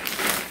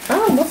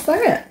 Oh, what's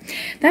that?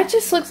 That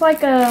just looks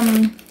like,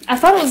 I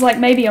thought it was like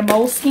maybe a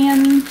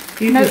moleskin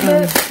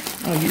notebook.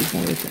 Oh, you just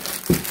want to look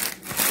at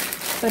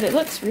it. But it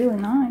looks really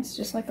nice.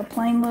 Just like a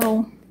plain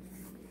little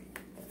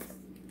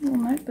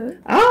notebook.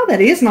 Oh,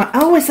 that is nice.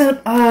 Oh, it's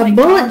a like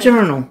bullet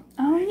journal.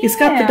 Oh, yeah. It's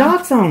got the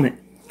dots on it.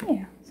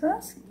 Yeah. So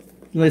that's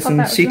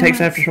Listen, she takes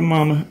after her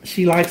mama.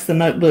 She likes the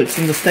notebooks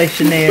and the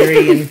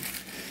stationery, and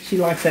she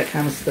likes that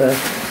kind of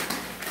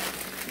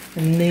stuff.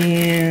 And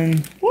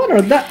then, what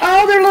are the?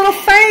 Oh, they're little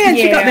fans.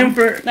 Yeah, You got them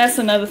for. that's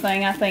another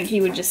thing. I think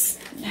he would just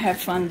have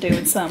fun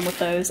doing something with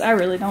those. I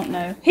really don't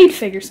know. He'd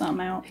figure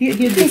something out. He'd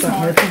do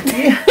something with them.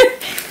 Yeah,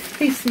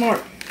 he's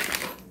smart.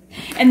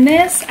 And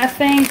this, I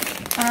think,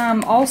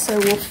 also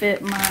will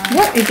fit my...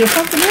 What? Is there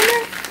something in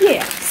there?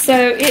 Yeah.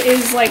 So it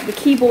is like the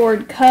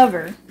keyboard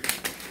cover.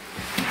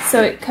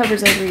 So it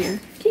covers over your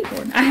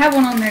keyboard. I have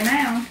one on there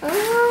now.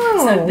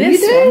 Oh, So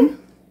this you do? one,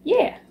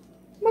 yeah.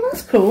 Well,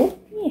 that's cool.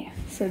 Yeah.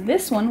 So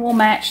this one will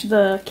match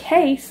the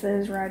case that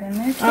is right in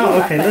there too.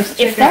 Oh, okay. Let's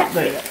check out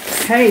the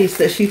case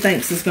that she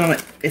thinks is gonna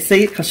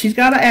see, because she's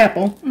got an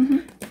apple,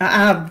 an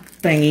eye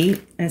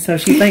thingy, and so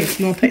she thinks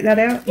you want to pick that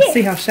out and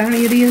see how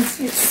shiny it is.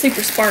 It's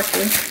super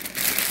sparkly.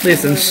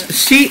 Listen,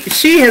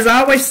 she has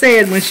always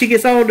said when she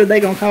gets older they're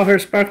gonna call her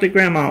Sparkly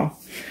Grandma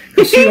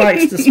because she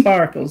likes the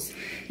sparkles.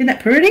 Isn't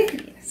that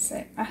pretty?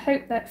 So I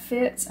hope that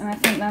fits, and I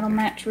think that'll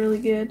match really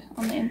good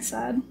on the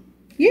inside.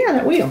 Yeah,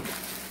 that will.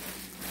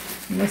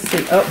 Let's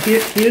see. Oh,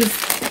 here's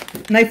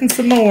Nathan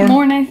some more.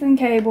 More Nathan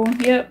cable.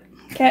 Yep.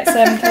 Cat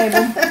 7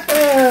 cable.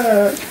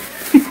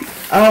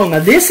 Oh, now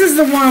this is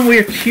the one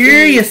we're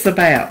curious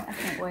about. I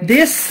can't wait.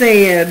 This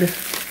said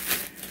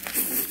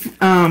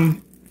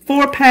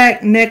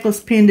 4-pack necklace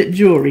pendant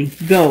jewelry,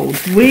 gold.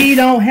 We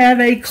don't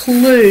have a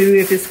clue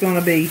if it's going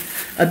to be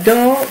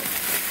adult,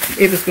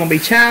 if it's going to be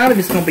child, if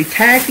it's going to be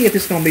tacky, if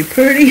it's going to be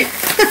pretty.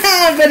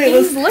 But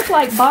These look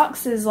like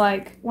boxes,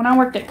 like when I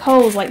worked at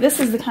Kohl's. Like this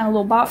is the kind of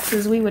little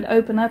boxes we would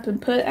open up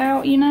and put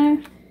out, you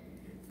know.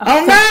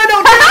 Oh no!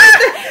 Don't do that.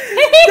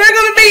 They're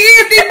going to be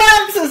empty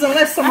boxes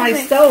unless somebody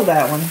stole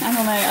that one. I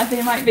don't know. I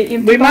think it might be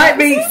empty. We might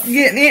be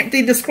getting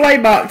empty display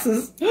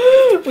boxes.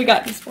 We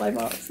got display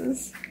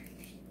boxes.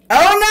 Oh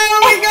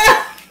no!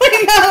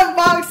 We got a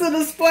box of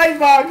display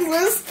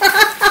boxes.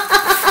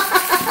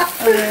 Oh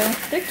well,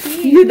 they're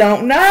cute. You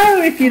don't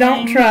know if you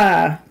don't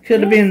try.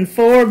 Could have been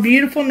 4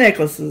 beautiful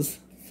necklaces.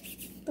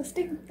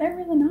 They're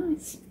really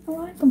nice. I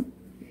like them.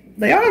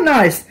 They are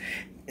nice.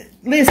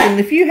 Listen,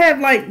 if you have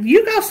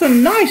you got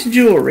some nice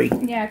jewelry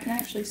Yeah, I can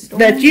actually store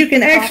that them you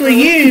can actually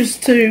properly. use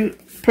to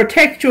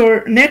protect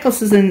your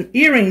necklaces and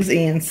earrings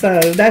in. So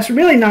that's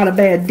really not a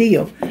bad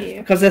deal. Yeah.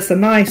 Because that's a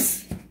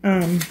nice,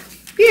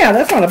 yeah,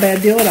 that's not a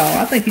bad deal at all.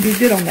 I think you did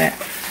good on that.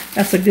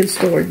 That's a good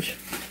storage.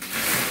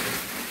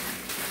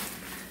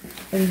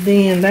 And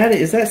then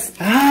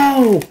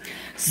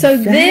So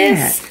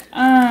this,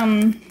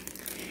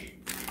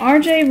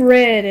 RJ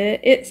read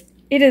it.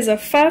 It is a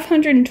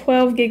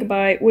 512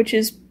 gigabyte, which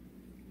is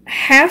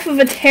half of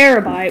a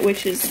terabyte,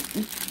 which is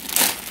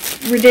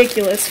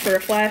ridiculous for a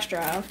flash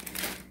drive.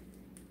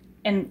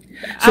 And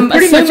so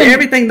pretty much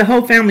everything the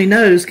whole family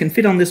knows can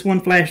fit on this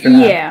one flash drive.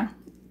 Yeah.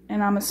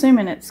 And I'm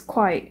assuming it's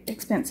quite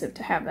expensive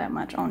to have that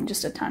much on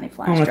just a tiny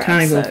flash drive. On a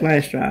tiny little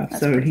flash drive.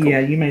 So, pretty cool. Yeah,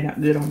 you may not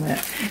good on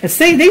that. And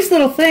see, these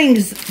little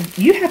things,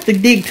 you have to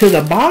dig to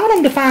the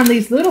bottom to find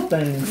these little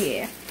things.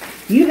 Yeah.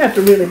 You have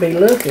to really be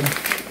looking.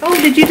 Oh,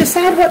 did you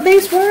decide what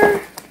these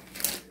were?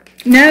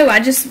 No,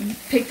 I just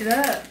picked it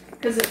up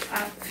because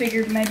I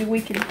figured maybe we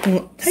could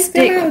Take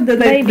stick them out.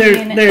 baby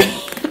in it. They're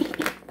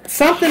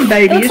something It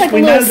babyish. looks like we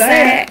a know little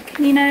that. sack,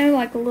 you know,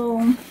 like a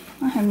little,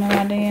 I have no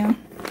idea.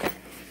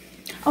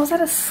 Oh, is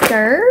that a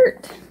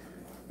skirt?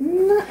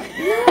 No,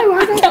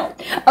 I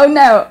don't. Oh,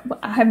 no.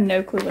 I have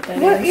no clue what that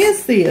is. What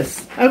is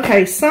this?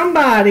 Okay,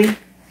 somebody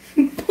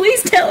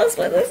Please tell us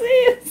what this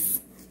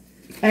is.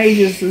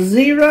 ages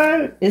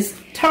 0 is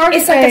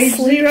target It's like a age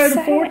sleep 0 to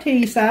sack.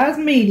 14, size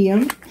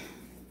medium.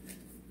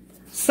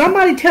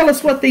 Somebody tell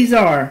us what these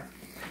are.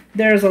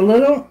 There's a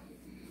little.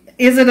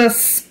 Is it a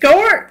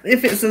skirt?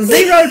 If it's a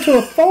 0 to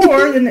a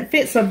 4, then it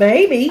fits a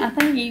baby. I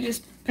think you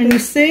just And you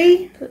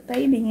see, put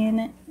baby in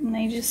it, and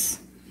they just,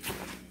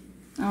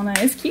 I don't know.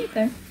 It's cute,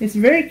 though. it's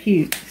very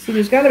cute. So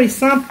there's got to be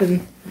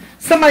something.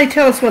 Somebody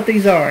tell us what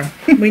these are.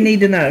 We need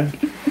to know.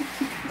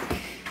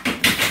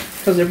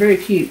 Because they're very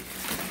cute.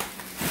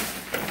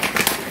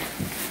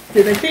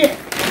 Did they fit?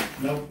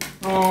 Nope.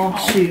 Oh,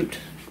 shoot.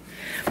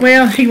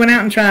 Well, he went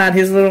out and tried.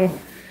 His little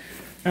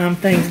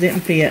things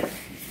didn't fit.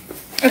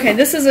 Okay,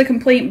 this is a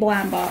complete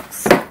blind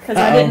box because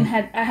I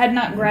had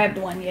not grabbed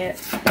one yet,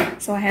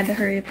 so I had to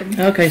hurry up and.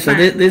 Okay, so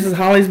find this is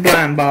Holly's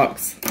blind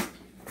box.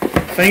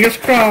 Fingers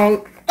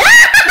crossed.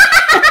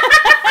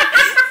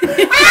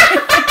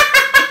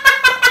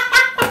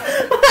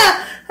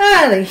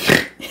 Holly,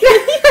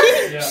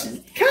 Yeah.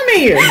 come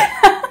here.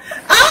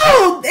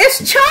 Oh,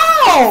 it's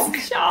chalk.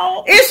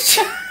 Chalk. It's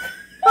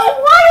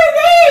what are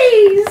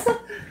these?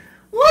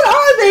 What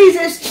are these?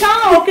 It's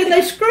chalk and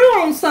they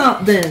screw on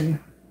something.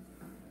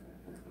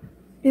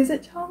 Is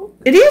it chalk?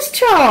 It is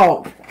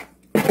chalk.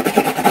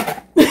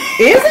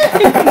 Is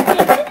it?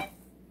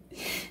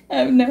 I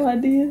have no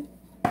idea.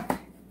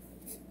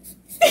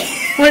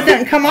 Well, it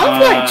doesn't come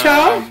off like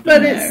chalk,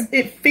 but no.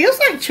 it feels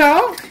like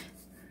chalk.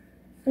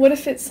 What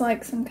if it's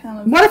like some kind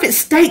of? What if it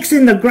stakes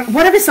in the ground?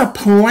 What if it's a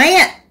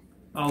plant?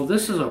 Oh,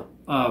 this is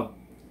a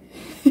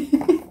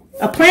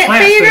A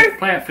plant feeder?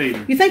 Plant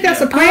feeder. You think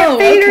that's a plant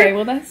feeder? Okay,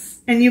 well that's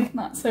and you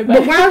not so bad.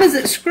 But why does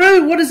it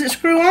screw? What does it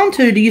screw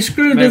onto? Do you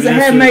screw? Does it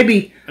have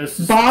maybe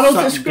bottles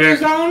that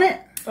screws on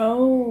it?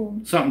 Oh,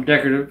 something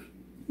decorative.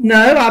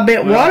 No, I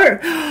bet water.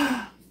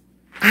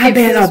 I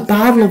bet a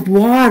bottle of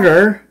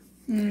water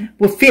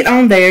will fit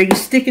on there. You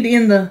stick it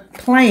in the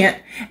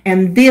plant,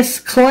 and this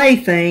clay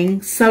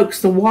thing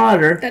soaks the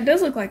water. that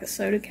does look like a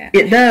soda cap.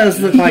 It does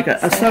look like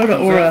a soda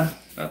or a.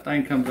 That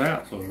thing comes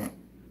out, so.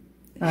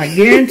 I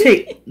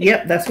guarantee.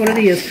 Yep, that's what it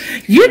is.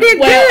 You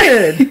did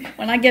good.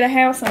 When I get a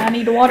house and I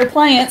need to water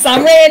plants,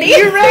 I'm ready.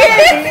 You're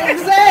ready.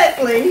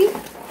 Exactly.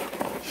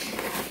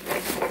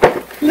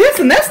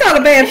 Listen, that's not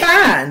a bad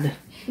find.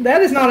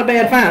 That is not a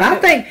bad find. I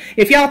think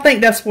if y'all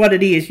think that's what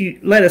it is, you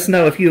let us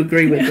know if you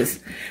agree with us.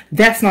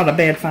 That's not a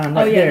bad find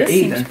right there this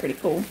either. seems pretty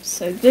cool.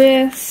 So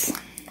this,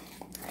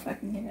 if I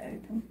can get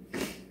it open.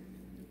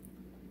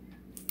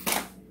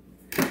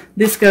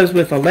 This goes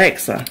with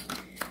Alexa.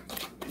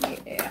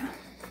 Yeah.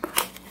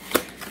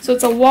 So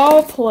it's a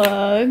wall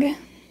plug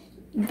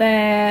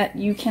that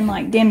you can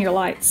like dim your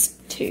lights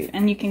to,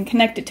 and you can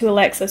connect it to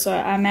Alexa. So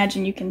I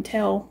imagine you can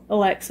tell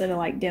Alexa to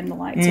like dim the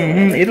lights.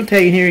 It'll tell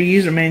you here a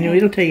user manual.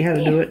 It'll tell you how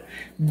to do it.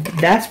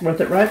 That's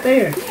worth it right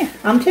there. Yeah.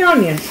 I'm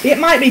telling you, it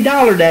might be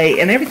dollar day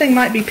and everything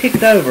might be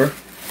picked over,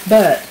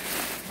 but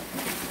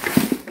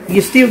you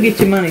still get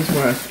your money's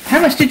worth. How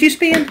much did you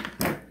spend?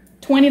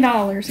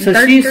 $20 So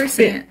and she 33 spent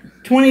cents.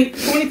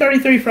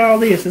 $20.33 for all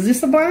this. Is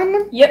this the blind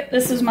one? Yep,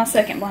 this is my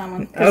second blind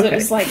one because it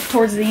was like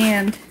towards the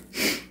end.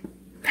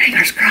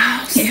 Fingers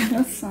crossed. Yeah,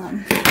 that's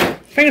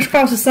Fingers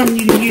crossed is something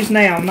you can use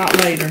now, not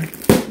later.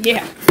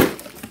 Yeah.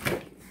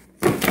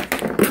 Oh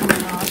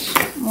gosh,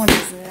 what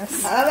is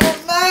this? I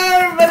don't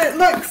know, but it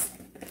looks.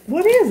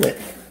 What is it?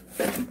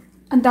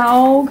 A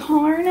dog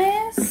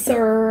harness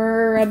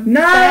or a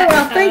No,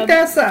 I think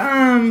that's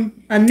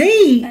a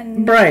knee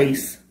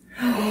brace.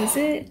 Is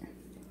it?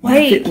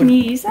 Wait, can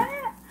you use that?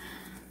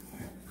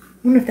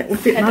 I wonder if that would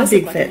fit my does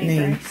big look like fat a knee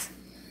knee. brace.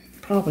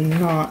 Probably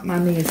not. My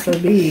knee is so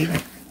big.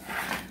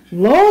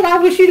 Lord, I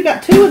wish you'd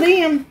have got two of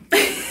them.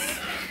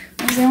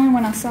 That was the only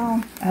one I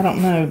saw. I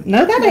don't know.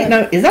 No, that ain't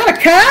no. Is that a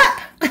cup?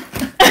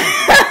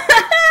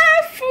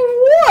 For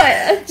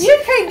what?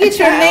 You can't get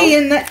your knee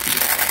in that.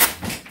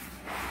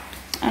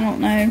 I don't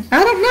know.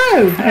 I don't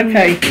know. I don't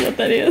Okay. know what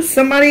that is.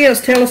 Somebody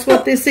else tell us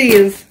what this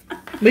is.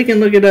 We can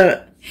look it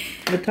up.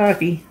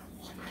 Mataki.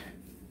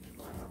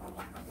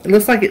 It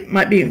looks like it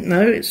might be.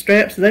 No, it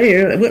straps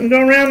there. It wouldn't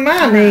go around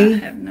my knee. I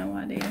have no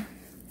idea.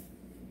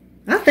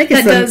 I think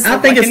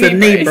it's a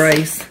knee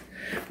brace.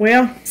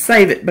 Well,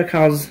 save it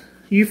because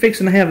you're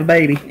fixing to have a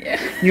baby. Yeah.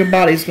 Your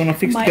body's going to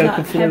fix to Might go not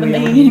have a completely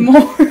knee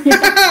on.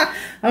 anymore.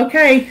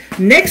 Okay,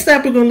 next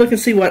up we're going to look and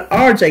see what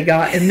RJ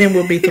got, and then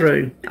we'll be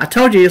through. I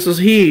told you this was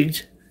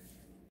huge.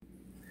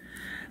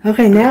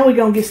 Okay, now we're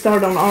going to get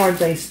started on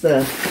RJ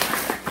stuff.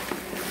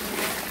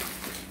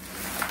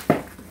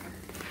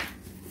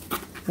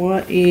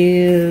 What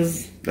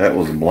is... That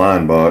was a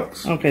blind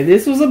box. Okay,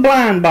 this was a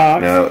blind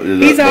box. Now,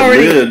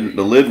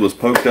 the lid was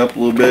poked up a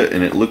little bit,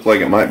 and it looked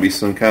like it might be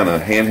some kind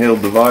of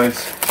handheld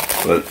device,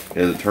 but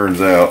as it turns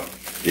out,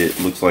 it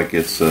looks like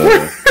it's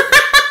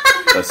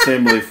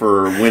assembly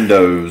for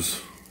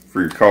windows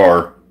for your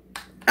car.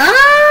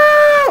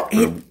 Oh!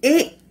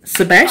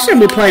 Sebastian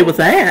will play with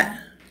that.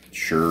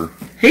 Sure.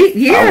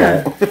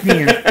 Yeah.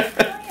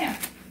 Yeah.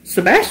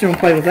 Sebastian will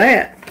play with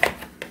that.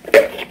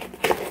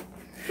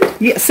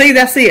 Yeah, see,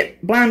 that's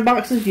it. Blind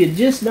boxes, you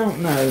just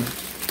don't know.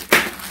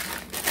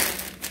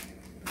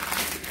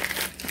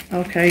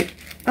 Okay.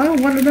 Oh,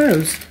 what are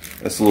those?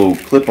 That's a little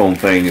clip-on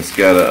thing. It's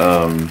got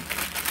a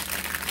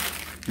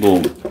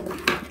little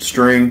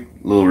string,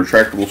 little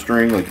retractable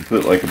string, like you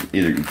put like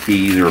either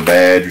keys or a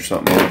badge or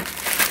something on.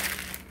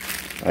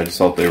 I just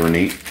thought they were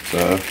neat,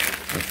 so I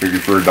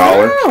figured for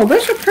 $1. Oh,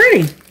 those are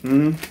pretty.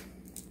 Yeah,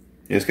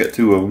 it's got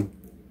two of them.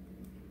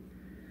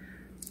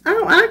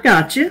 Oh, I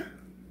got you.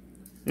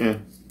 Yeah.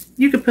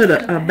 You could put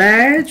a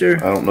badge or...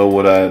 I don't know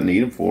what I need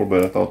them for,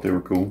 but I thought they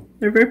were cool.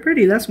 They're very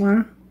pretty, that's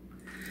why.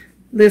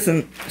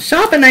 Listen,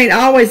 shopping ain't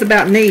always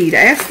about need.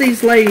 Ask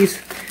these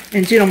ladies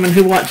and gentlemen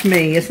who watch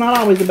me. It's not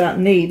always about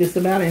need. It's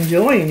about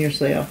enjoying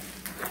yourself.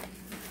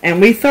 And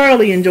we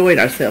thoroughly enjoyed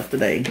ourselves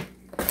today.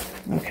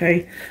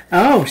 Okay.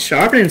 Oh,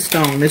 sharpening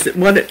stone. Is it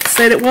what it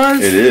said it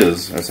was? It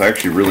is. That's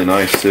actually really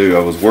nice, too. I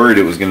was worried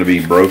it was going to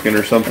be broken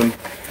or something.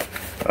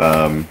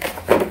 But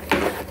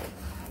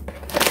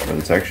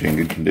it's actually in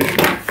good condition.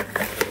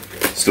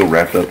 Still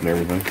wrapped up and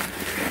everything.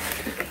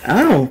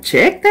 Oh,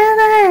 check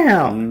that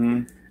out.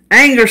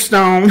 Anger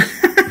stone.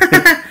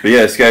 But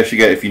yeah, it's actually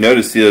got, if you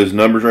notice, see those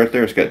numbers right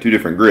there? It's got two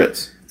different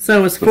grits.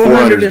 So it's The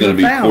 400 is going to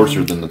be 1,000.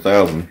 coarser than the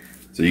 1,000.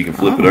 So you can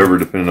flip it over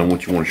depending on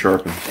what you want to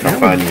sharpen. How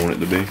fine you want it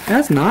to be.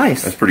 That's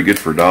nice. That's pretty good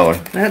for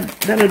 $1.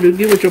 That'll do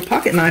good with your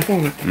pocket knife,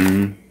 won't it?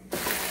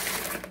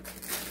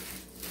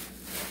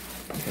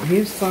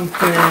 Here's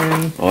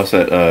something. Oh,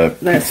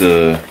 that's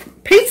that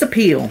Pizza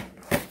peel.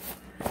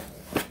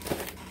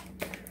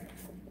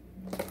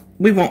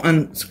 We won't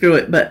unscrew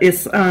it, but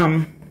it's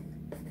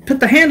put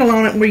the handle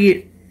on it where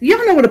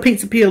Y'all know what a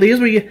pizza peel is,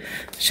 where you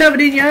shove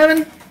it in your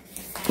oven.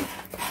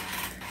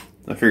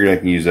 I figured I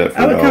can use that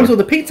for it comes with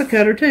a pizza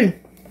cutter, too.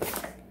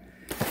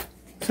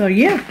 So,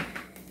 yeah.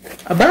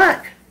 A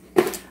buck.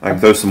 I can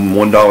throw some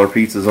 $1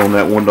 pizzas on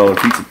that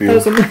 $1 pizza peel.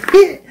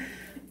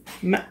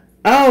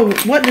 Oh,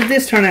 what did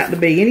this turn out to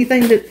be?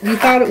 Anything that you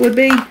thought it would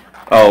be?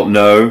 Oh,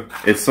 no.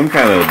 It's some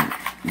kind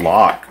of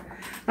lock.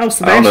 Oh,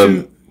 Sebastian. I don't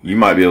know. You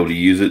might be able to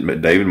use it,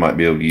 but David might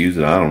be able to use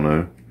it. I don't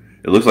know.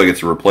 It looks like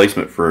it's a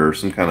replacement for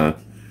some kind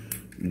of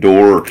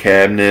door or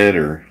cabinet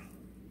or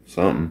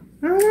something.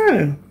 I don't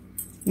know.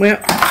 Well,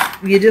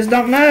 you just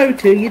don't know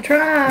till you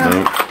try.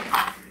 Nope.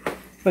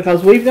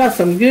 Because we've got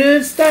some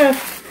good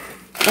stuff.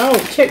 Oh,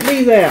 check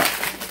these out.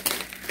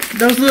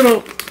 Those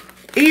little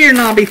ear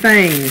knobby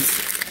things.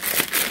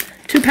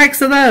 2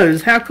 packs of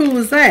those. How cool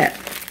is that?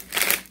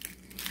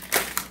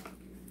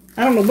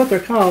 I don't know what they're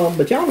called,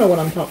 but y'all know what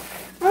I'm talking.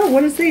 Oh,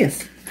 what is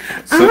this?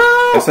 So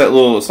it's that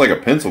little, it's like a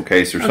pencil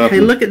case or something. Okay,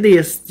 look at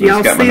this. Do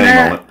y'all see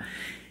that? On it.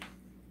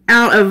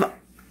 Out of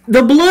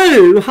the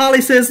blue,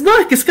 Holly says,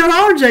 look, it's got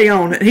RJ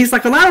on it. He's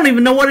like, well, I don't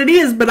even know what it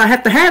is, but I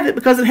have to have it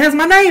because it has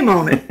my name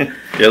on it.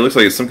 Yeah, it looks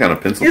like it's some kind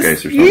of pencil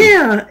case or something.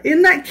 Yeah,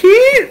 isn't that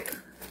cute?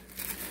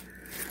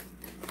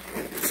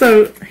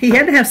 So he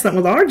had to have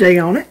something with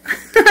RJ on it.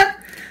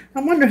 I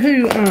wonder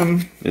who.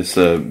 It's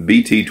a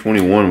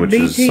BT21, which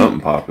is something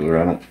popular.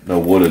 I don't know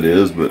what it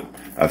is, but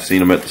I've seen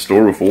them at the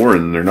store before,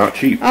 and they're not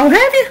cheap. Oh,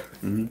 have you?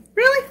 Mm-hmm.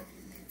 Really?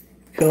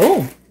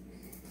 Cool.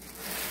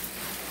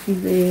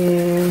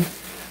 Then,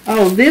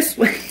 oh, this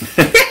one.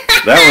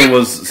 That one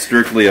was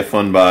strictly a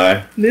fun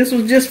buy. This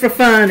was just for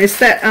fun. It's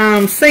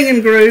that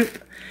singing group.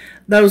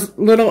 Those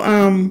little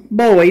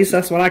boys.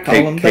 That's what I call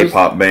them.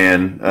 K-pop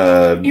band.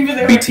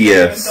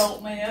 BTS.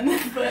 Adult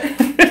man,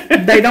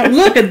 but they don't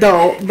look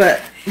adult,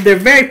 but they're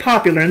very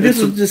popular, and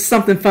this was just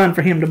something fun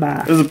for him to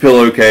buy. It was a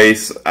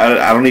pillowcase.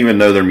 I don't even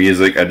know their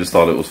music. I just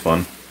thought it was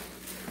fun.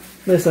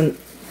 Listen,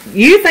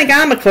 you think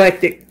I'm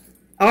eclectic.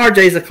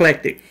 RJ's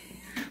eclectic.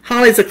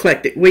 Holly's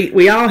eclectic.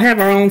 We all have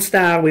our own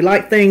style. We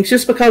like things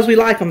just because we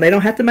like them. They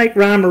don't have to make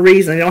rhyme or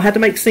reason. They don't have to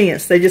make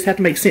sense. They just have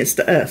to make sense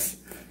to us.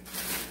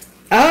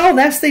 Oh,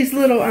 that's these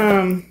little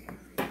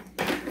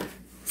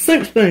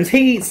soup spoons.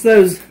 He eats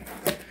those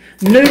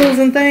noodles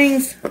and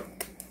things.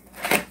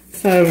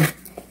 So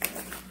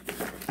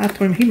I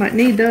told him he might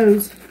need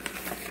those.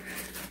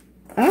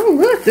 Oh,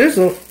 look, there's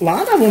a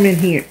lot of them in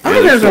here. Oh,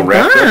 yeah, there's a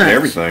bunch. And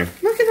everything.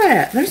 Look at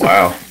that. There's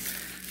wow.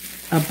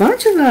 A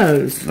bunch of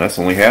those. That's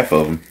only half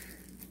of them.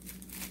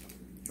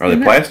 Are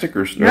they plastic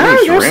or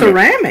no? They're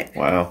ceramic.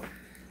 Wow.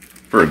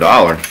 For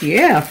 $1.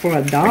 Yeah, for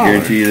 $1. I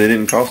guarantee you they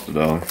didn't cost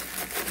 $1.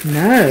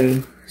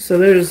 No. So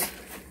there's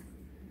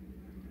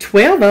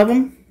 12 of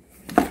them.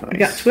 Nice. We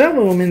got 12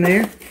 of them in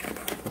there.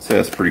 I'd say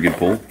that's a pretty good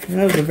pull.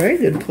 That was a very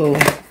good pull.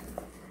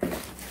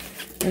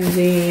 And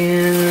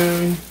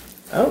then,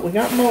 oh, we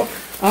got more.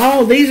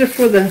 Oh, these are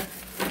for the.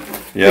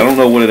 Yeah, I don't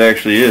know what it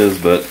actually is,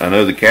 but I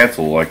know the cats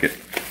will like it.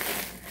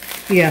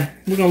 Yeah,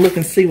 we're gonna look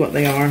and see what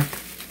they are.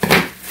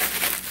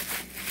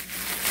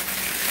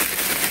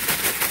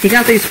 He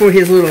got these for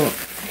his little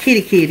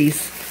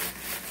kitties.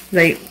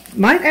 They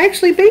might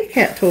actually be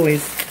cat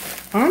toys,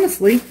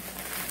 honestly.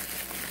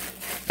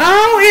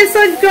 Oh, it's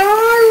a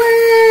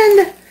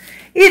garland!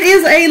 It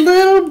is a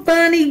little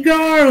bunny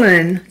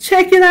garland.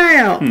 Check it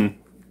out.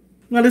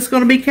 Well, it's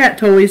going to be cat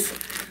toys.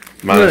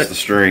 Minus the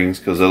strings,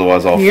 because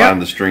otherwise I'll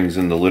find the strings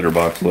in the litter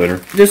box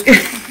later. Just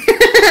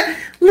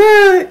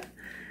look.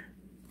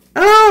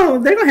 Oh,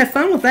 they're going to have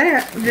fun with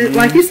that.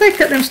 Like you say,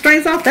 cut them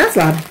strings off. That's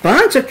a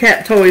bunch of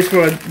cat toys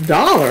for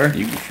 $1. If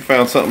you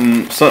found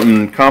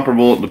something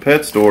comparable at the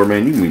pet store,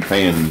 man, you can be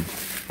paying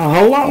a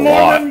whole lot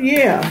more than,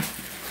 yeah.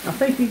 I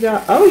think you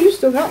got, oh, you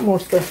still got more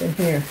stuff in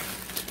here.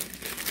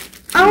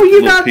 Oh,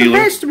 you got the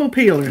vegetable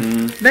peeler.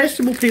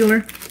 Vegetable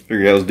peeler.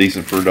 Figured that was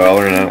decent for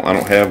 $1, and I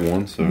don't have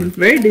one, so.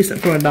 Very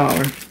decent for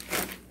 $1.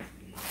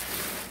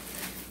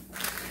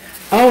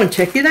 Oh, and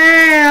check it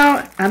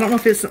out. I don't know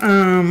if it's,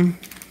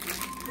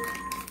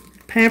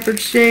 Pampered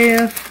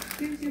Chef.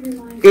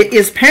 It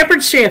is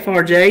Pampered Chef,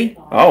 RJ.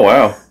 Oh,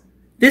 wow.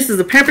 This is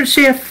the Pampered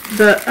Chef,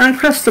 the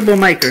Uncrustable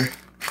Maker.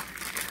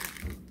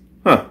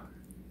 Huh.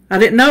 I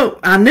didn't know.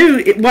 I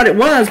knew what it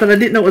was, but I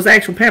didn't know it was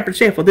actual Pampered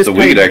Chef. Well, this so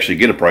we could actually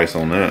get a price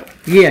on that.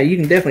 Yeah, you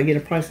can definitely get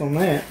a price on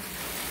that.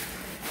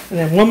 And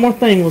then one more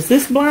thing. Was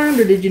this blind,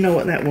 or did you know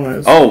what that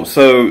was? Oh,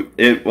 so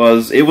it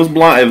was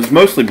blind. It was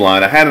mostly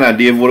blind. I had an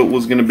idea of what it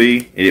was going to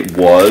be. It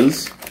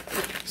was.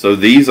 So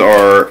these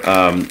are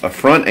a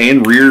front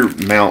and rear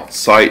mount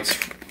sights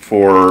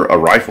for a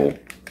rifle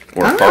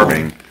or a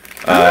carbine.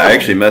 I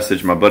actually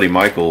messaged my buddy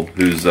Michael,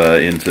 who's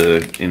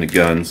into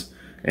guns,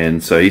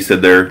 and so he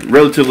said they're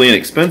relatively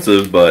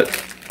inexpensive, but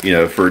you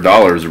know, for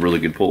 $1 is a really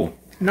good pull.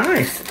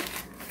 Nice.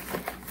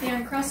 The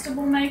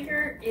Uncrustable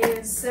Maker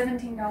is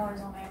 $17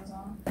 on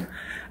Amazon.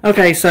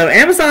 Okay, so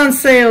Amazon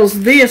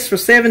sells this for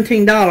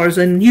 $17,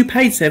 and you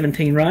paid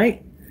 $17,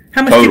 right?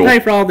 How much did you pay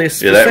for all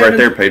this? Yeah, that right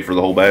there paid for the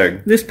whole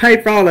bag. This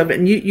paid for all of it,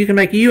 and you can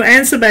make you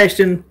and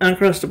Sebastian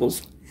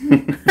Uncrustables.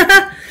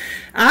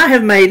 I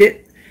have made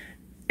it,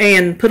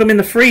 and put them in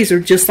the freezer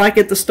just like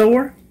at the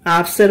store.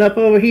 I've set up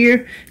over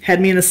here, had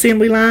me an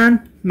assembly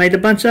line, made a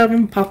bunch of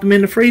them, popped them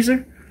in the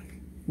freezer,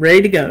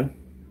 ready to go.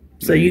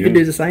 So you can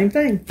do the same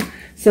thing.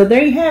 So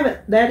there you have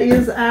it. That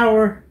is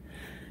our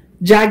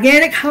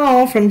gigantic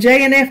haul from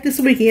J&F this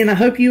weekend. I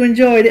hope you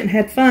enjoyed it and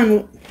had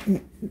fun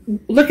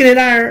looking at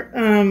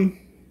our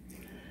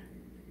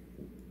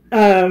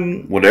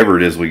whatever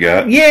it is we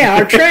got. Yeah,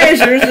 our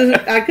treasures.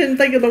 I couldn't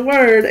think of the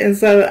word. And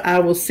so I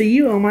will see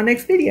you on my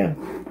next video.